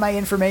had my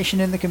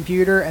information in the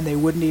computer, and they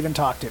wouldn't even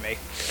talk to me.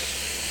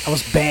 I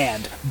was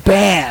banned.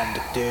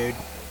 Banned, dude.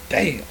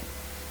 Damn.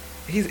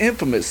 He's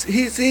infamous.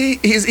 He's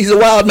a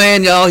wild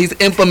man, y'all. He's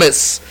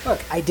infamous.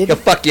 Look, I didn't... He'll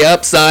fuck you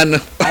up,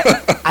 son.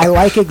 I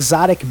like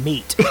exotic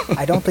meat.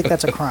 I don't think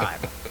that's a crime.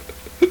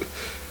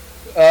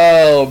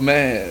 Oh,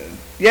 man.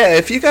 Yeah,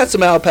 if you got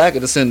some alpaca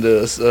to send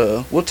us,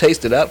 we'll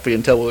taste it out for you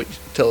and tell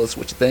us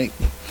what you think.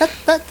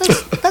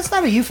 That's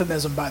not a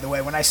euphemism, by the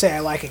way, when I say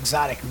I like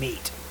exotic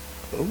meat.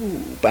 Ooh,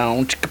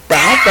 bow, chicka,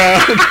 bow, bow,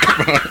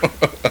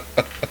 chicka,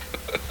 bow.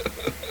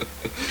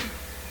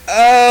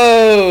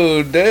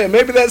 Oh, damn.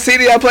 Maybe that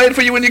CD I played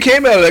for you when you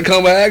came out of that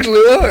coma actually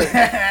worked.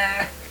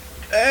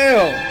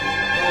 Damn.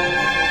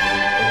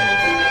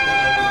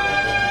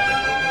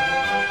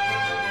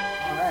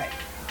 All right.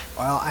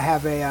 Well, I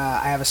have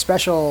a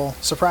special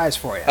surprise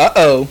for you.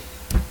 Uh-oh.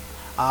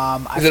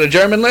 Is it a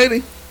German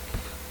lady?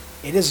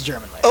 It is a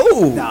German lady.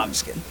 Oh. No, I'm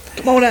just kidding.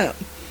 Come on out.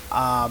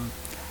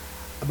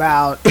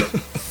 About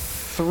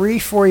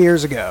 3-4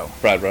 years ago.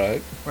 Right.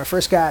 When I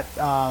first got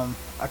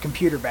a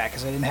computer back,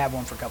 because I didn't have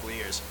one for a couple of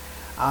years,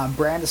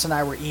 Brandis and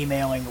I were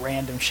emailing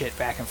random shit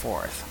back and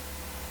forth.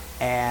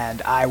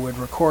 And I would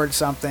record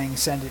something,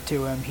 send it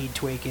to him, he'd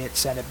tweak it,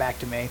 send it back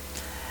to me.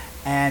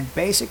 And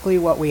basically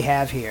what we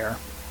have here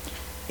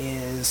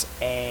is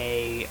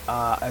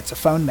it's a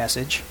phone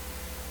message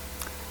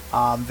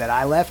that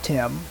I left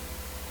him,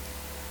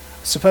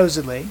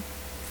 supposedly,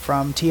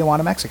 from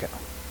Tijuana, Mexico.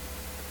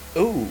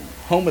 Ooh,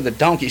 home of the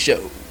donkey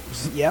shows.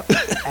 Yep.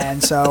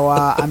 And so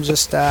I'm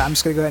just gonna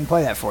go ahead and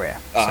play that for you.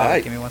 All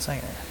right. Give me 1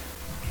 second.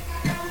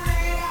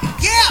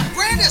 Yeah,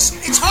 Brandis,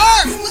 it's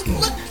Harv. Look,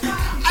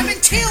 I'm in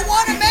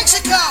Tijuana,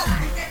 Mexico.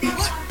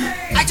 Look,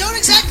 I don't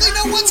exactly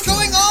know what's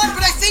going on,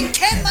 but I think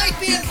Ken might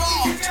be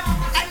involved.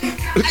 I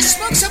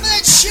smoked some of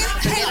that shit.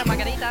 Hey,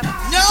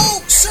 no,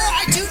 sir,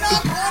 I do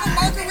not want a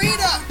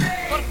margarita.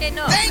 ¿Por qué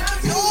no? Thank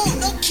you.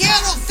 No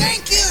quiero.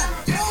 Thank you.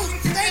 No,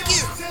 thank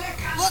you.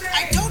 Look,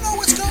 I don't know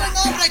what's going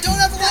on, but I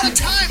don't have a lot of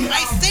time.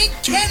 I think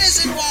Ken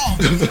is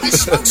involved. I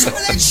smoked some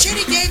of that shit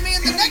he gave me,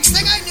 and the next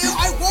thing I knew,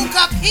 I woke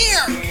up here.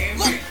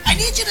 Look, I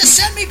need you to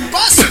send me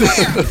bus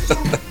fare,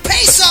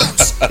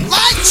 pesos,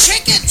 live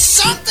chicken,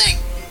 something.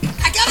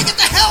 I gotta get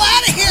the hell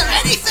out of here.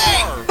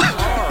 Anything.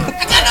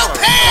 I got no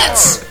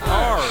pants.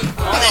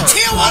 I'm in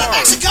Tijuana,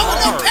 Mexico with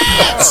no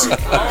pants.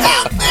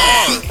 Help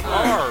me.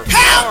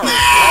 Help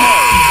me.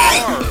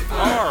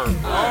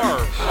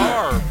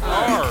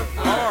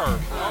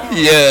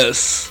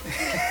 Yes.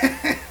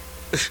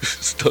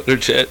 Stoner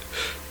chat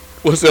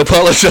wants to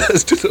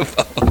apologize to the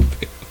phone.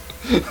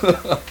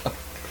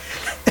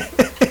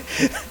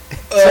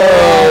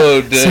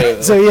 Oh,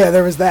 damn. So yeah,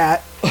 there was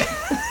that.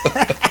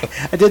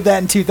 I did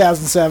that in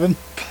 2007.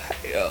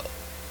 Yeah.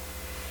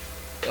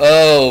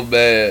 Oh,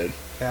 man.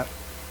 Yep.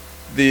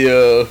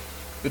 The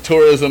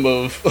tourism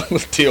of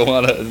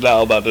Tijuana is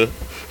now about to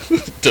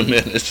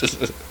diminish.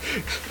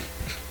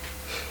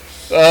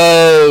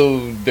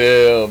 Oh,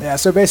 damn. Yeah,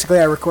 so basically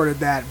I recorded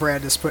that.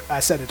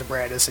 I sent it to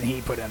Brandis, and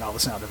he put in all the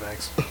sound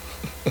effects.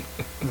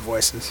 The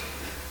voices.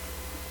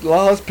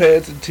 Lost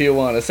Pants in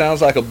Tijuana.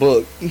 Sounds like a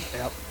book.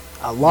 Yep.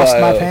 I lost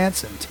my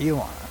pants in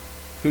Tijuana.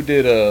 Who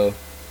did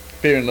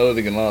Fear and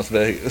Loathing in Las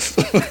Vegas?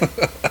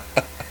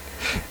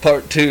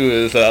 Part 2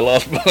 is I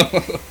lost my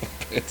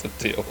pants in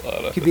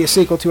Tijuana. Could be a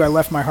sequel to I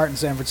Left My Heart in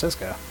San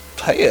Francisco.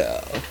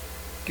 Yeah.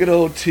 Good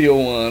old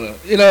Tijuana.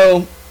 You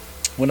know,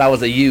 when I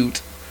was a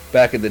Ute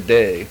back in the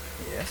day,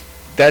 Yes.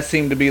 that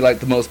seemed to be like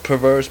the most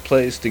perverse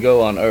place to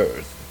go on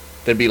Earth.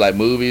 There'd be like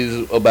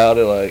movies about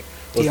it, like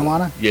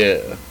Tijuana?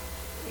 Yeah.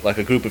 Like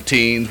a group of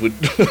teens would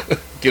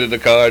get in the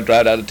car and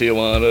drive out to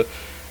Tijuana,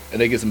 and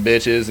they get some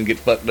bitches and get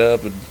fucked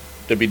up, and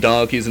there'd be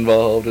donkeys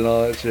involved and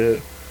all that shit.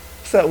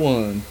 What's that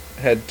one?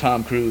 It had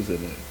Tom Cruise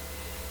in it.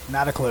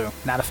 Not a clue.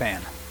 Not a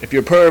fan. If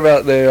you're a perv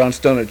out there on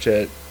Stoner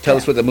Chat, tell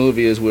us what the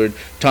movie is where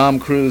Tom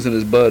Cruise and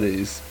his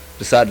buddies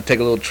decide to take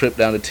a little trip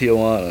down to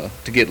Tijuana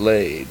to get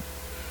laid.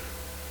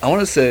 I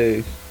want to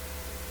say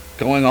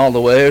Going All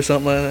the Way or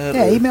something like that.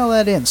 Yeah, or? email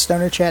that in.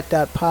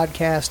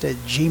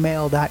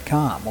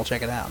 stonerchat.podcast@gmail.com. We'll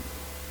check it out.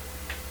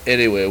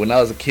 Anyway, when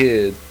I was a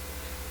kid,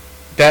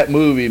 that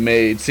movie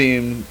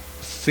seem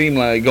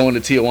like going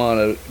to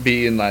Tijuana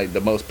being like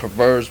the most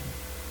perverse,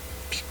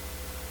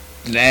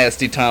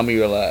 nasty time of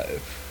your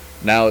life.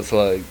 Now it's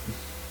like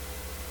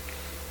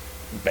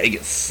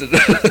Vegas.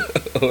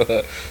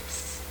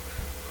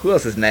 Who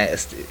else is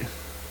nasty?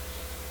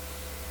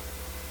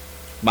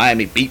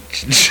 Miami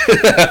Beach.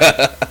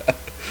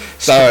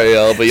 Sorry,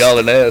 y'all, but y'all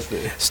are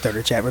nasty.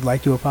 Stoner Chat would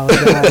like to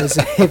apologize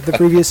if the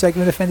previous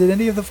segment offended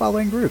any of the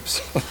following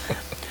groups: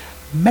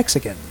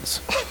 Mexicans,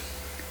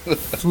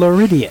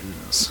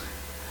 Floridians,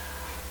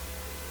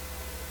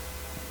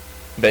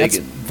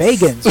 Vegans.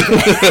 Vegans.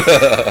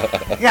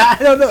 Yeah,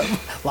 I don't know.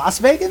 Las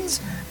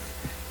Vegans?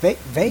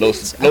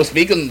 Vegans? Los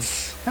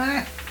Vegans.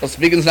 Los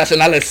Vegans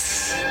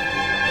Nacionales.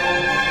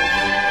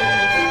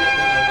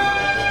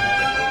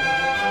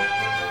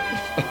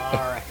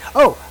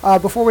 Oh,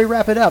 before we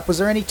wrap it up, was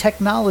there any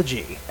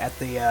technology at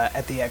the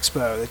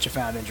expo that you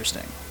found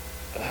interesting?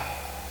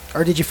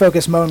 Or did you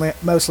focus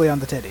mostly on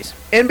the titties?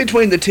 In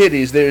between the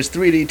titties, there's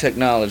 3D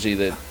technology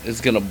that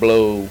is going to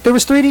blow. There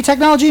was 3D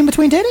technology in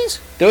between titties?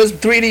 There was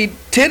 3D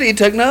titty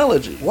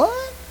technology.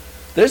 What?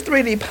 There's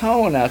 3D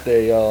porn out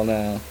there, y'all,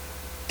 now.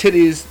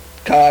 Titties,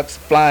 cocks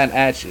flying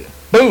at you.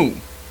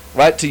 Boom!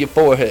 Right to your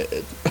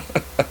forehead.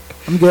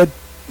 I'm good.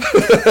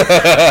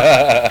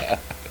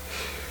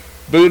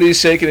 Booties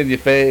shaking in your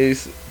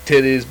face,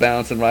 titties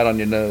bouncing right on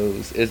your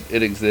nose.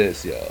 It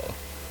exists, y'all.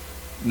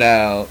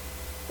 Now,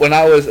 when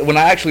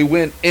I actually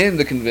went in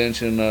the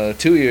convention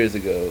 2 years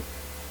ago,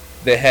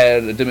 they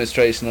had a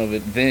demonstration of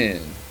it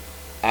then.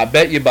 I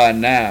bet you by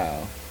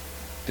now,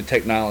 the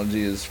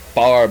technology is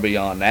far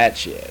beyond that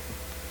shit.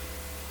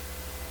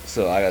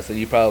 So, like I said,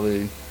 you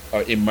probably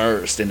are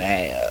immersed in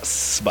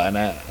ass by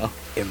now.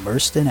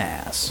 Immersed in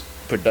Ass.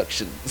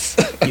 Productions.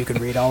 You can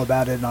read all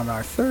about it on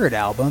our third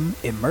album,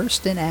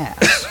 Immersed in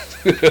Ass.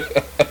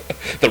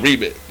 The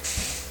remix.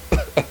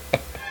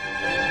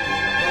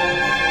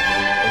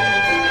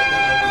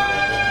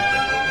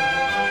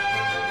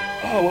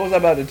 Oh, what was I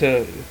about to tell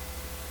you?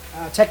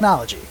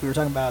 Technology. We were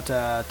talking about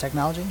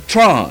technology?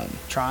 TRON.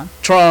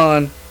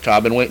 TRON.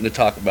 I've been waiting to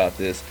talk about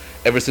this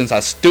ever since I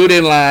stood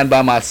in line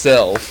by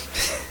myself,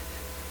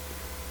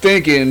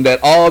 thinking that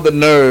all the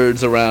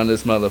nerds around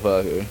this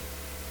motherfucker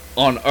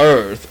on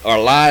Earth are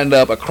lined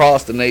up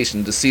across the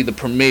nation to see the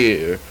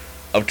premiere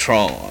of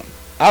TRON.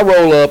 I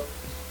roll up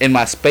in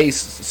my space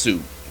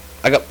suit.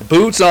 I got the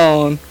boots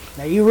on.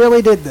 Now, you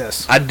really did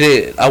this. I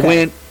did. Okay. I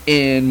went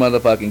in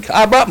motherfucking...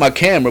 I brought my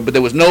camera, but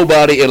there was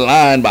nobody in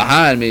line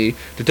behind me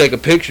to take a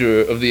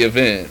picture of the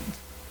event.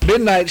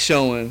 Midnight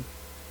showing.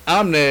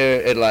 I'm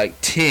there at like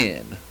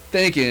 10,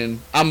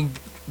 thinking I'm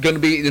going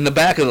to be in the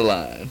back of the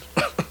line.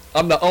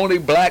 I'm the only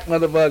black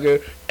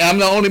motherfucker. I'm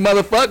the only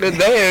motherfucker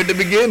there to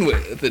begin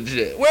with and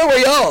shit. Where were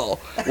y'all?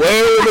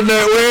 Where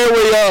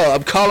were y'all?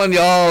 I'm calling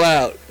y'all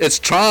out. It's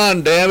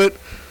TRON, damn it.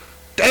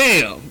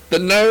 Damn, the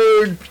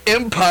Nerd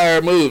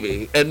Empire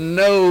movie, and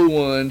no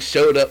one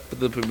showed up for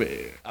the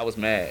premiere. I was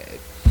mad.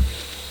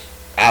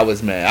 I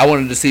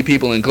wanted to see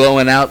people in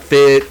glowing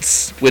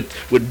outfits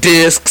with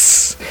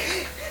discs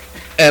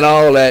and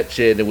all that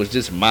shit. It was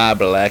just my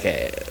black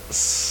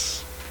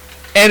ass.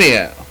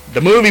 Anyhow,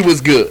 the movie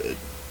was good.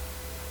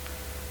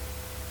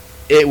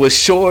 It was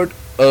short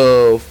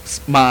of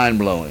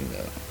mind-blowing,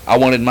 though. I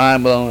wanted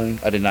mind-blowing.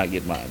 I did not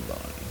get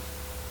mind-blowing.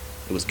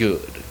 It was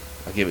good.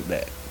 I'll give it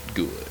that.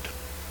 Good.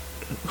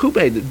 Who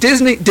made it?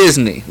 Disney?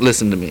 Disney.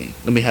 Listen to me.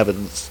 Let me have a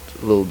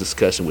little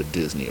discussion with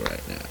Disney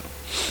right now.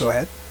 Go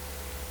ahead.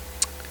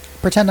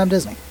 Pretend I'm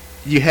Disney.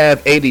 You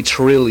have $80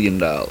 trillion.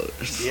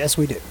 Yes,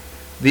 we do.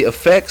 The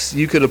effects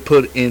you could have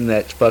put in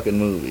that fucking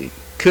movie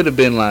could have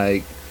been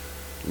like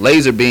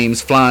laser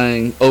beams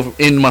flying over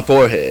in my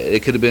forehead.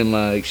 It could have been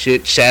like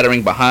shit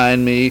shattering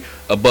behind me,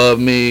 above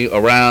me,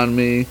 around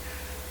me.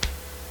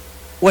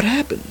 What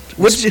happened?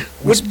 What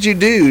did you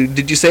do?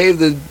 Did you save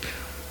the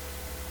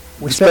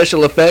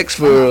special effects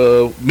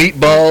for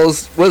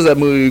Meatballs? What is that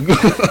movie?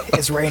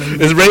 It's raining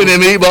meatballs. It's raining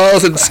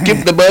meatballs and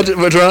skip the budget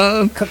for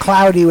TRON?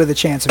 Cloudy with a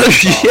chance of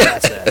meatballs.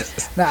 Yes.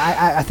 That's it. No,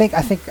 I think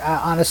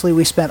honestly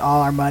we spent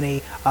all our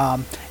money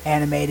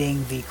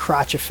animating the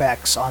crotch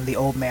effects on the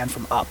old man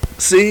from Up.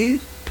 See?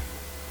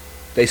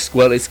 They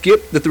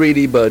skipped the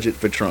 3D budget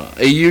for TRON.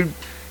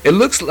 It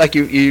looks like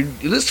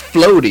it looks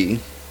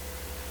floaty,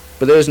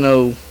 but there's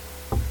no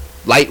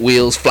light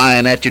wheels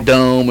flying at your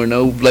dome or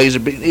no laser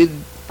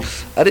beam.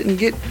 I didn't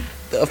get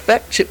the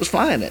effect shit was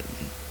flying at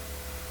me.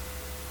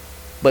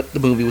 But the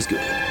movie was good.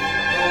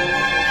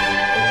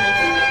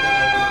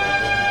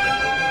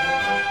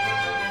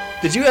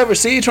 Did you ever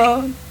see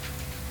TRON?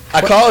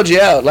 I called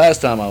you out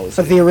last time I was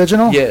here. The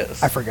original?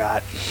 Yes. I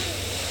forgot.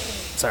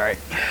 Sorry.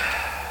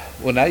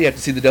 Well, now you have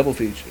to see the double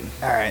feature.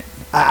 All right.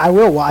 I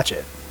will watch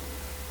it.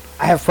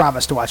 I have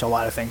promised to watch a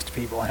lot of things to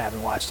people and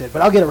haven't watched it,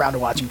 but I'll get around to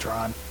watching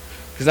TRON.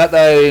 Because not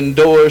that I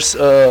endorse...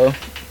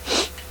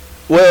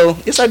 Well,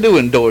 yes, I do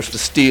endorse the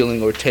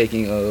stealing or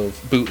taking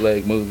of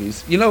bootleg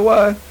movies. You know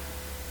why?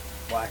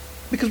 Why?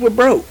 Because we're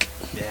broke.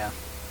 Yeah.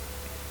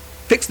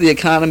 Fix the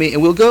economy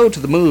and we'll go to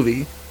the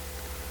movie.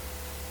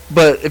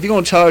 But if you're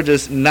going to charge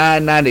us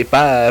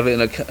 $9.95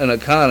 in an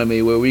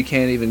economy where we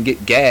can't even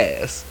get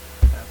gas,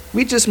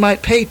 we just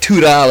might pay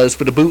 $2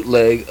 for the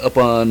bootleg up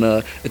on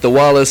at the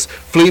Wallace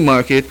Flea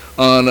Market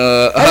on...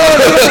 No,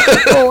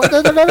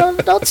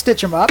 don't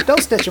stitch them up.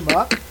 Don't stitch them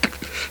up.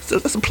 So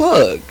that's a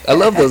plug. I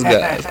love those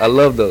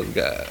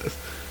guys.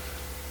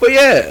 But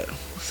yeah,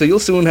 so you'll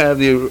soon have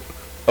the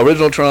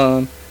original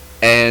TRON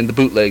and the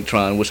bootleg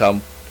TRON, which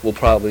I will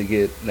probably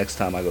get next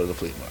time I go to the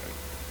flea market.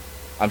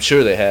 I'm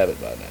sure they have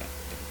it by now.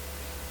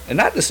 And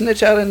not to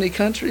snitch out any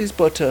countries,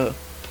 but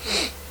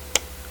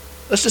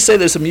let's just say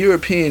there's some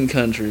European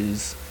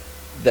countries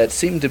that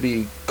seem to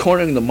be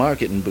cornering the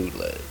market in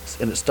bootlegs,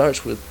 and it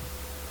starts with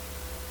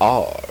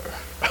R.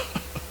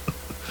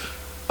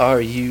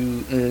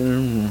 R-U,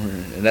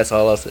 and that's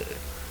all I'll say.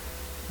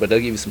 But they'll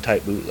give you some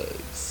tight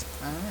bootlegs.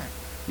 Alright.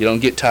 You don't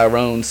get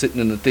Tyrone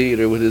sitting in the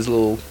theater with his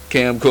little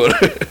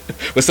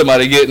camcorder with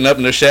somebody getting up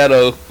in the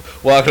shadow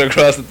walking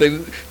across the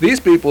thing. These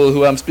people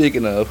who I'm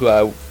speaking of, who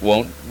I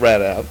won't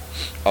rat out,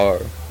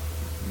 are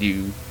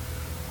you.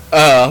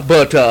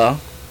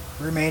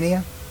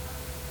 Romania?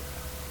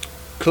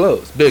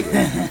 Close, bigger.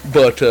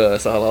 But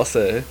that's all I'll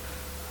say.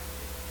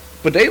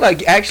 But they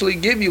like actually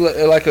give you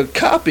like a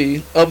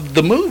copy of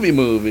the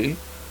movie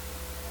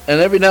And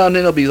every now and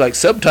then there'll be like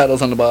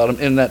subtitles on the bottom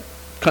in that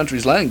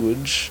country's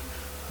language,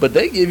 but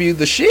they give you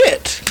the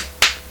shit.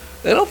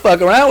 They don't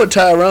fuck around with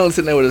Tyrone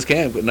sitting there with his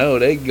camera. No,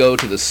 they go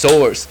to the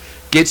source,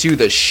 get you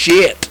the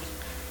shit.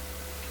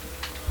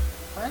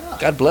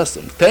 God bless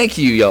them. Thank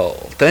you,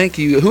 y'all. Thank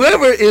you.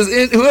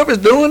 Whoever's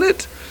doing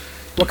it.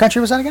 What country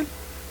was that again?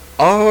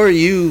 Are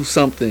you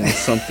something?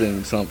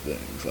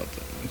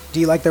 Do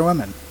you like their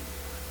women?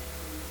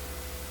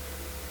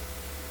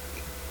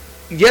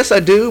 Yes, I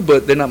do,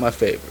 but they're not my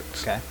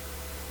favorites. Okay.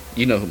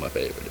 You know who my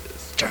favorite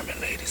is.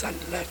 German ladies, I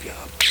love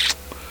y'all.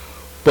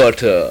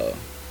 But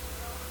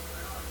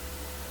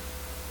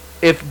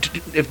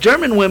if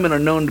German women are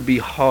known to be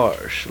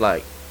harsh,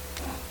 like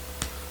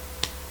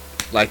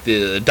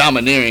the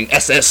domineering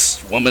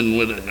SS woman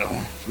with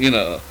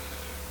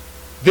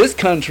this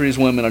country's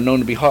women are known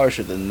to be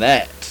harsher than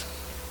that.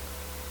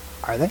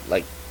 Are they?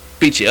 Like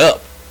beat you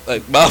up,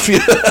 like mafia,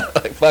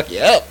 like fuck you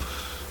up.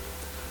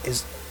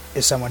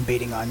 Is someone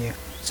beating on you?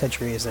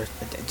 Syntury, is there?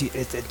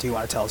 Do you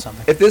want to tell us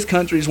something? If this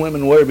country's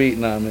women were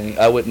beating on me,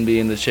 I wouldn't be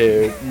in the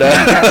chair.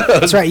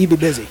 That's right, you'd be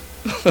busy.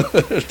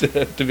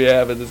 to be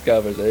having this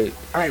conversation.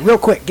 All right, real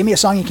quick, give me a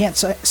song you can't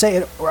say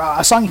it, or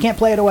a song you can't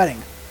play at a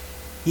wedding.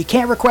 You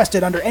can't request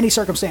it under any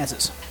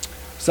circumstances.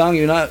 Song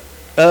you're not,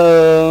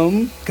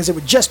 because it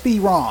would just be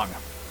wrong.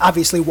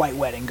 Obviously, White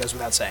Wedding goes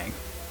without saying.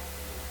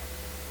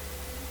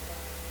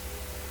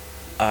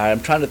 I'm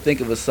trying to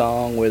think of a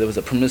song where there was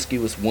a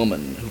promiscuous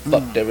woman who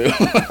fucked everyone.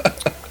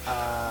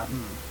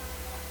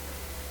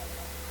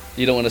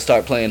 You don't want to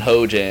start playing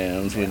hoe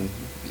jams when.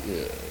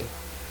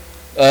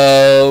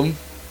 Yeah.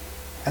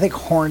 I think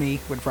horny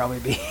would probably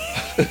be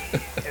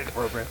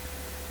inappropriate.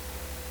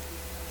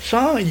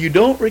 Song you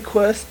don't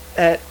request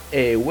at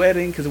a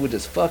wedding because it would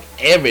just fuck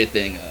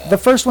everything up. The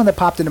first one that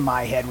popped into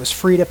my head was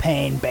Frida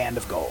Payne, Band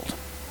of Gold.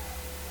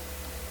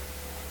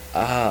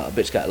 Ah,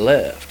 bitch got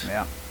left.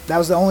 Yeah. That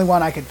was the only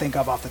one I could think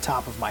of off the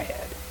top of my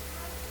head.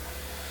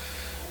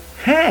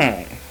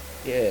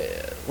 Yeah,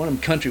 one of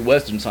them country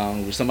western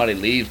songs where somebody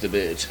leaves the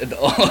bitch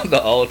on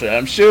the altar.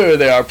 I'm sure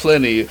there are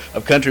plenty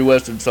of country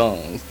western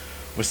songs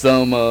where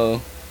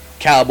some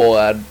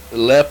cowboy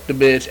left the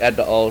bitch at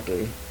the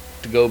altar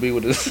to go be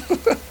with his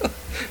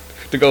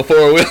to go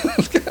four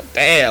wheels.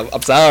 Damn,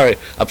 I'm sorry.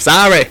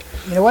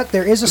 You know what?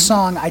 There is a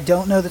song. I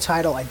don't know the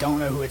title. I don't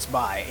know who it's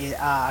by.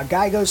 A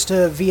guy goes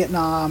to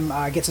Vietnam,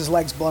 gets his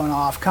legs blown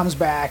off, comes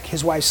back.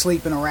 His wife's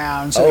sleeping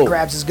around, so he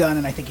grabs his gun,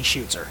 and I think he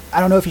shoots her. I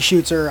don't know if he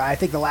shoots her. I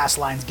think the last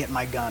line's "Get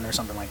my gun" or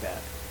something like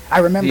that. I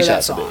remember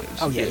that song.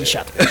 Oh yeah, he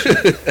shot the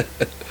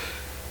bitch.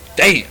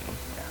 Damn.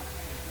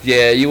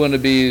 Yeah, you want to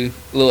be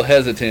a little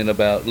hesitant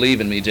about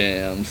leaving me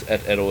jams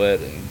at a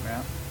wedding.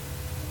 Yeah.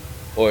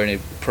 Or any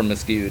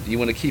promiscuity. You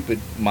want to keep it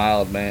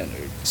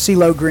mild-mannered.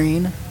 Cee-lo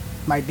Green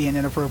might be an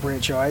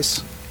inappropriate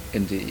choice.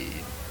 Indeed.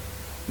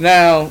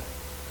 Now,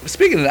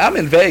 speaking of that, I'm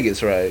in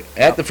Vegas, right?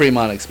 At the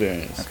Fremont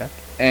Experience. Okay.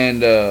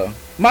 And,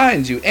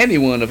 mind you,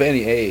 anyone of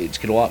any age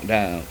can walk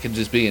down, can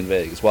just be in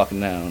Vegas, walking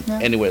down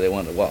anywhere they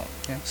want to walk.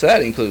 Yeah. So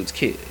that includes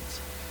kids.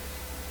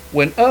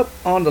 When up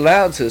on the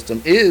loud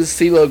system is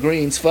Cee-lo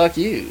Green's Fuck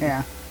You.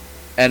 Yeah.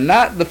 And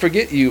not the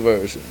Forget You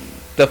version.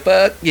 The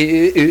Fuck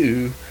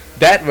You.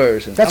 That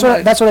version. That's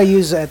what I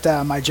use at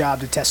my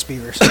job to test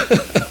speakers.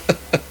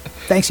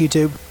 Thanks,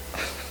 YouTube.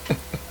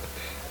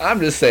 I'm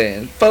just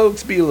saying,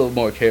 folks, be a little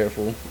more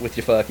careful with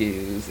your fuck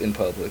yous in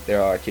public. There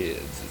are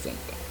kids or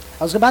something.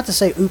 I was about to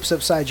say oops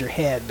upside your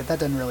head, but that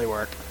doesn't really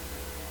work.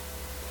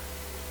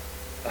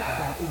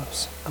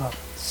 Oops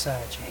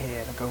upside your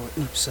head. I'll go with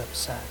oops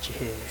upside your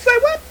head. Say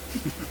what?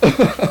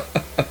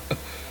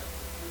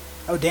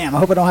 Oh, damn. I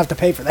hope I don't have to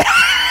pay for that.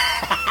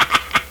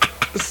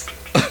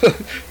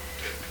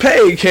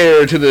 Pay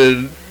care to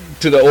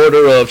the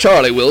order of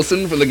Charlie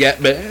Wilson from the Gap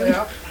Band.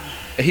 Yeah.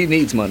 He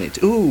needs money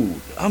too. Ooh,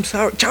 I'm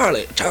sorry,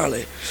 Charlie.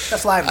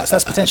 That's libelous.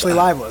 That's potentially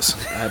libelous.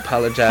 I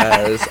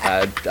apologize.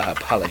 I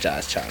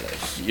apologize, Charlie.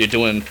 You're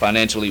doing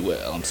financially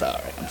well. I'm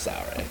sorry.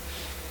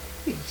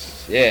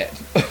 Yeah.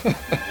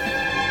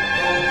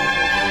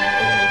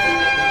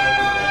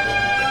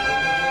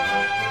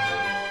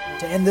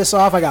 To end this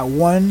off, I got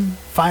one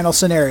final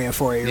scenario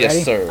for you. Yes,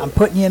 Ready? sir. I'm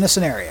putting you in a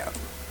scenario.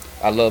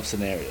 I love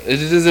scenarios.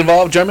 Does this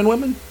involve German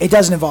women? It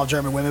doesn't involve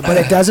German women, but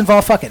it does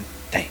involve fucking.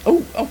 Dang.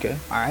 Oh, okay.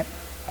 All right.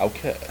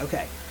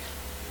 Okay.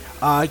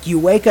 You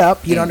wake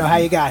up. You don't know how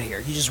you got here.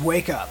 You just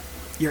wake up.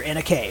 You're in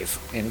a cave.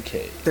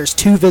 There's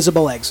 2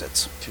 visible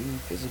exits. 2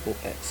 visible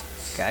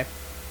exits. Okay.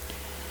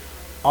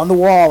 On the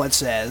wall it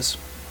says,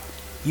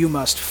 you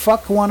must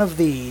fuck one of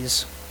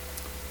these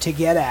to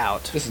get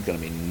out. This is going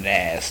to be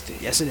nasty.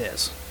 Yes, it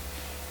is.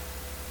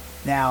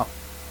 Now,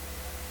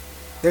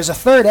 there's a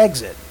 3rd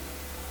exit,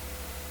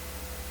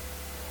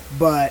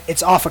 but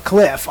it's off a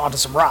cliff onto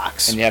some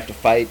rocks. And you have to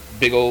fight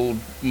big old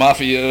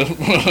mafia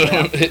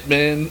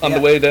hitmen on the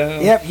way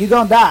down. Yep, you're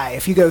going to die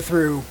if you go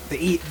through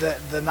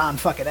the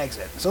non-fucking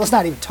exit. So let's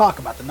not even talk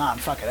about the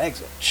non-fucking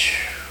exit.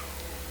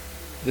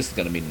 This is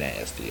going to be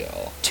nasty,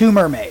 y'all. 2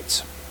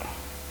 mermaids.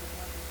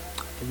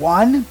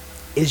 One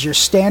is your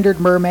standard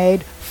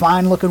mermaid,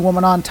 fine-looking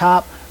woman on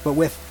top, but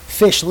with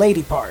fish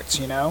lady parts,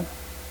 you know.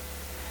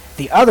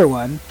 The other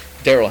one,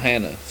 Daryl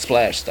Hannah,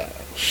 splash style.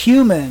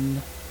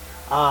 human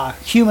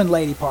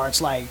lady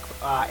parts, like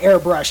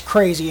airbrushed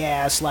crazy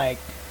ass, like,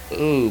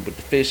 Ooh, but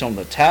the fish on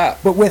the top.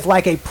 but with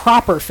like a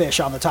proper fish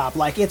on the top,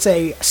 like it's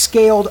a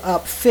scaled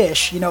up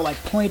fish, you know, like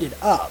pointed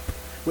up.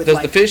 With Does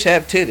like, the fish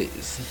have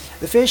titties?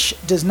 the fish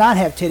does not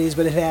have titties,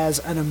 but it has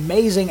an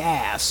amazing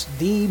ass,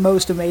 the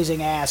most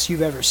amazing ass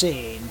you've ever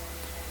seen,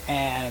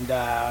 and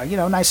you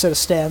know, nice set of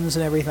stems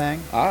and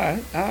everything. All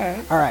right.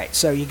 All right,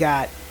 so you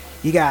got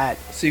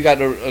So you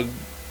got a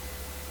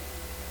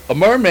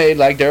mermaid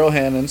like Daryl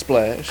Hannah and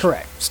Splash.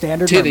 correct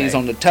standard Titties mermaid.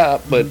 on the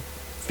top, but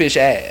fish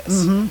ass.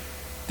 Mm-hmm.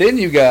 Then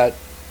you got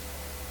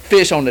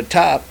fish on the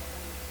top,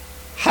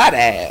 hot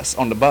ass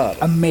on the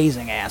bottom.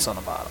 Amazing ass on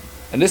the bottom.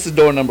 And this is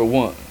door number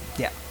 1.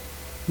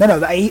 No,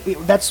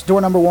 that's door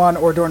number 1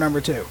 or door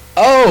number 2.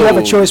 Oh, You have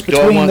a choice do I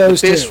between want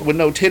those the fish two. with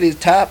no titties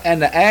top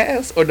and the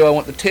ass, or do I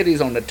want the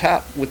titties on the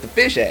top with the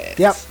fish ass?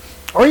 Yep.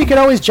 Or you could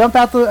always jump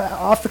out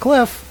off the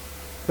cliff,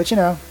 but you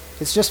know,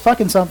 it's just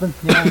fucking something.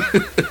 You know?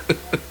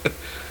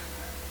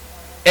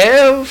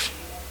 Ev,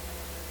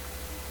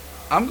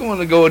 I'm going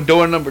to go with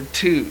door number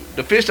 2.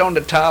 The fish on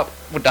the top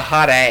with the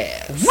hot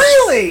ass.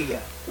 Really?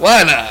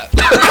 Why not?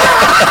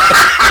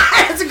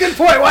 That's a good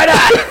point. Why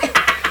not?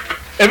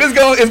 If it's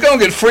gonna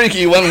get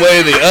freaky one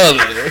way or the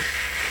other.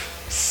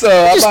 So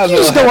I might as You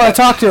well just don't want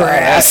to talk to her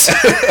ass.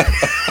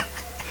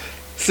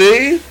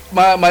 See,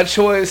 my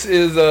choice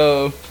is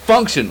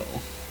functional.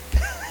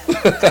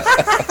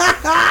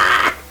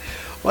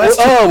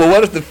 Well,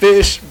 what if the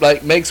fish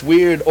like makes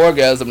weird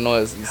orgasm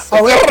noises?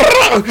 Oh,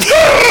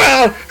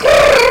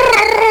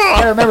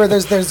 I remember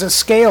there's a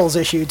scales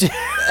issue too.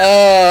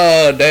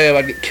 Oh, damn!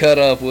 I'd get cut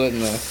up,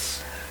 wouldn't I?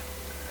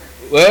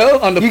 Well,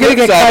 on the You're flip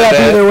gonna get side cut of up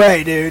that, either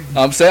way, dude.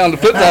 I'm saying on the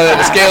flip side of that,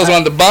 the scales are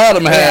on the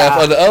bottom half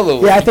of the other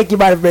one. Yeah, I think you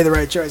might have made the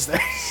right choice there.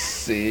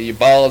 See, your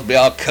balls be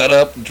all cut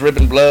up,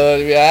 dripping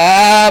blood. You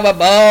be, my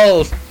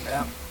balls.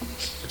 Yeah.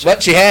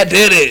 But she had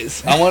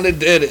titties. I wanted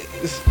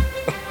titties.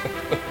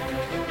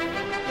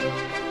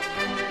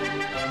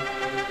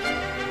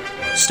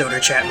 Stoner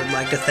Chat would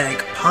like to thank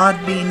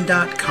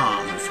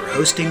Podbean.com for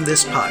hosting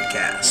this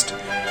podcast.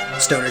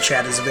 Stoner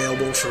Chat is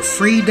available for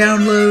free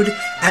download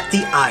at the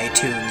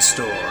iTunes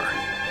Store.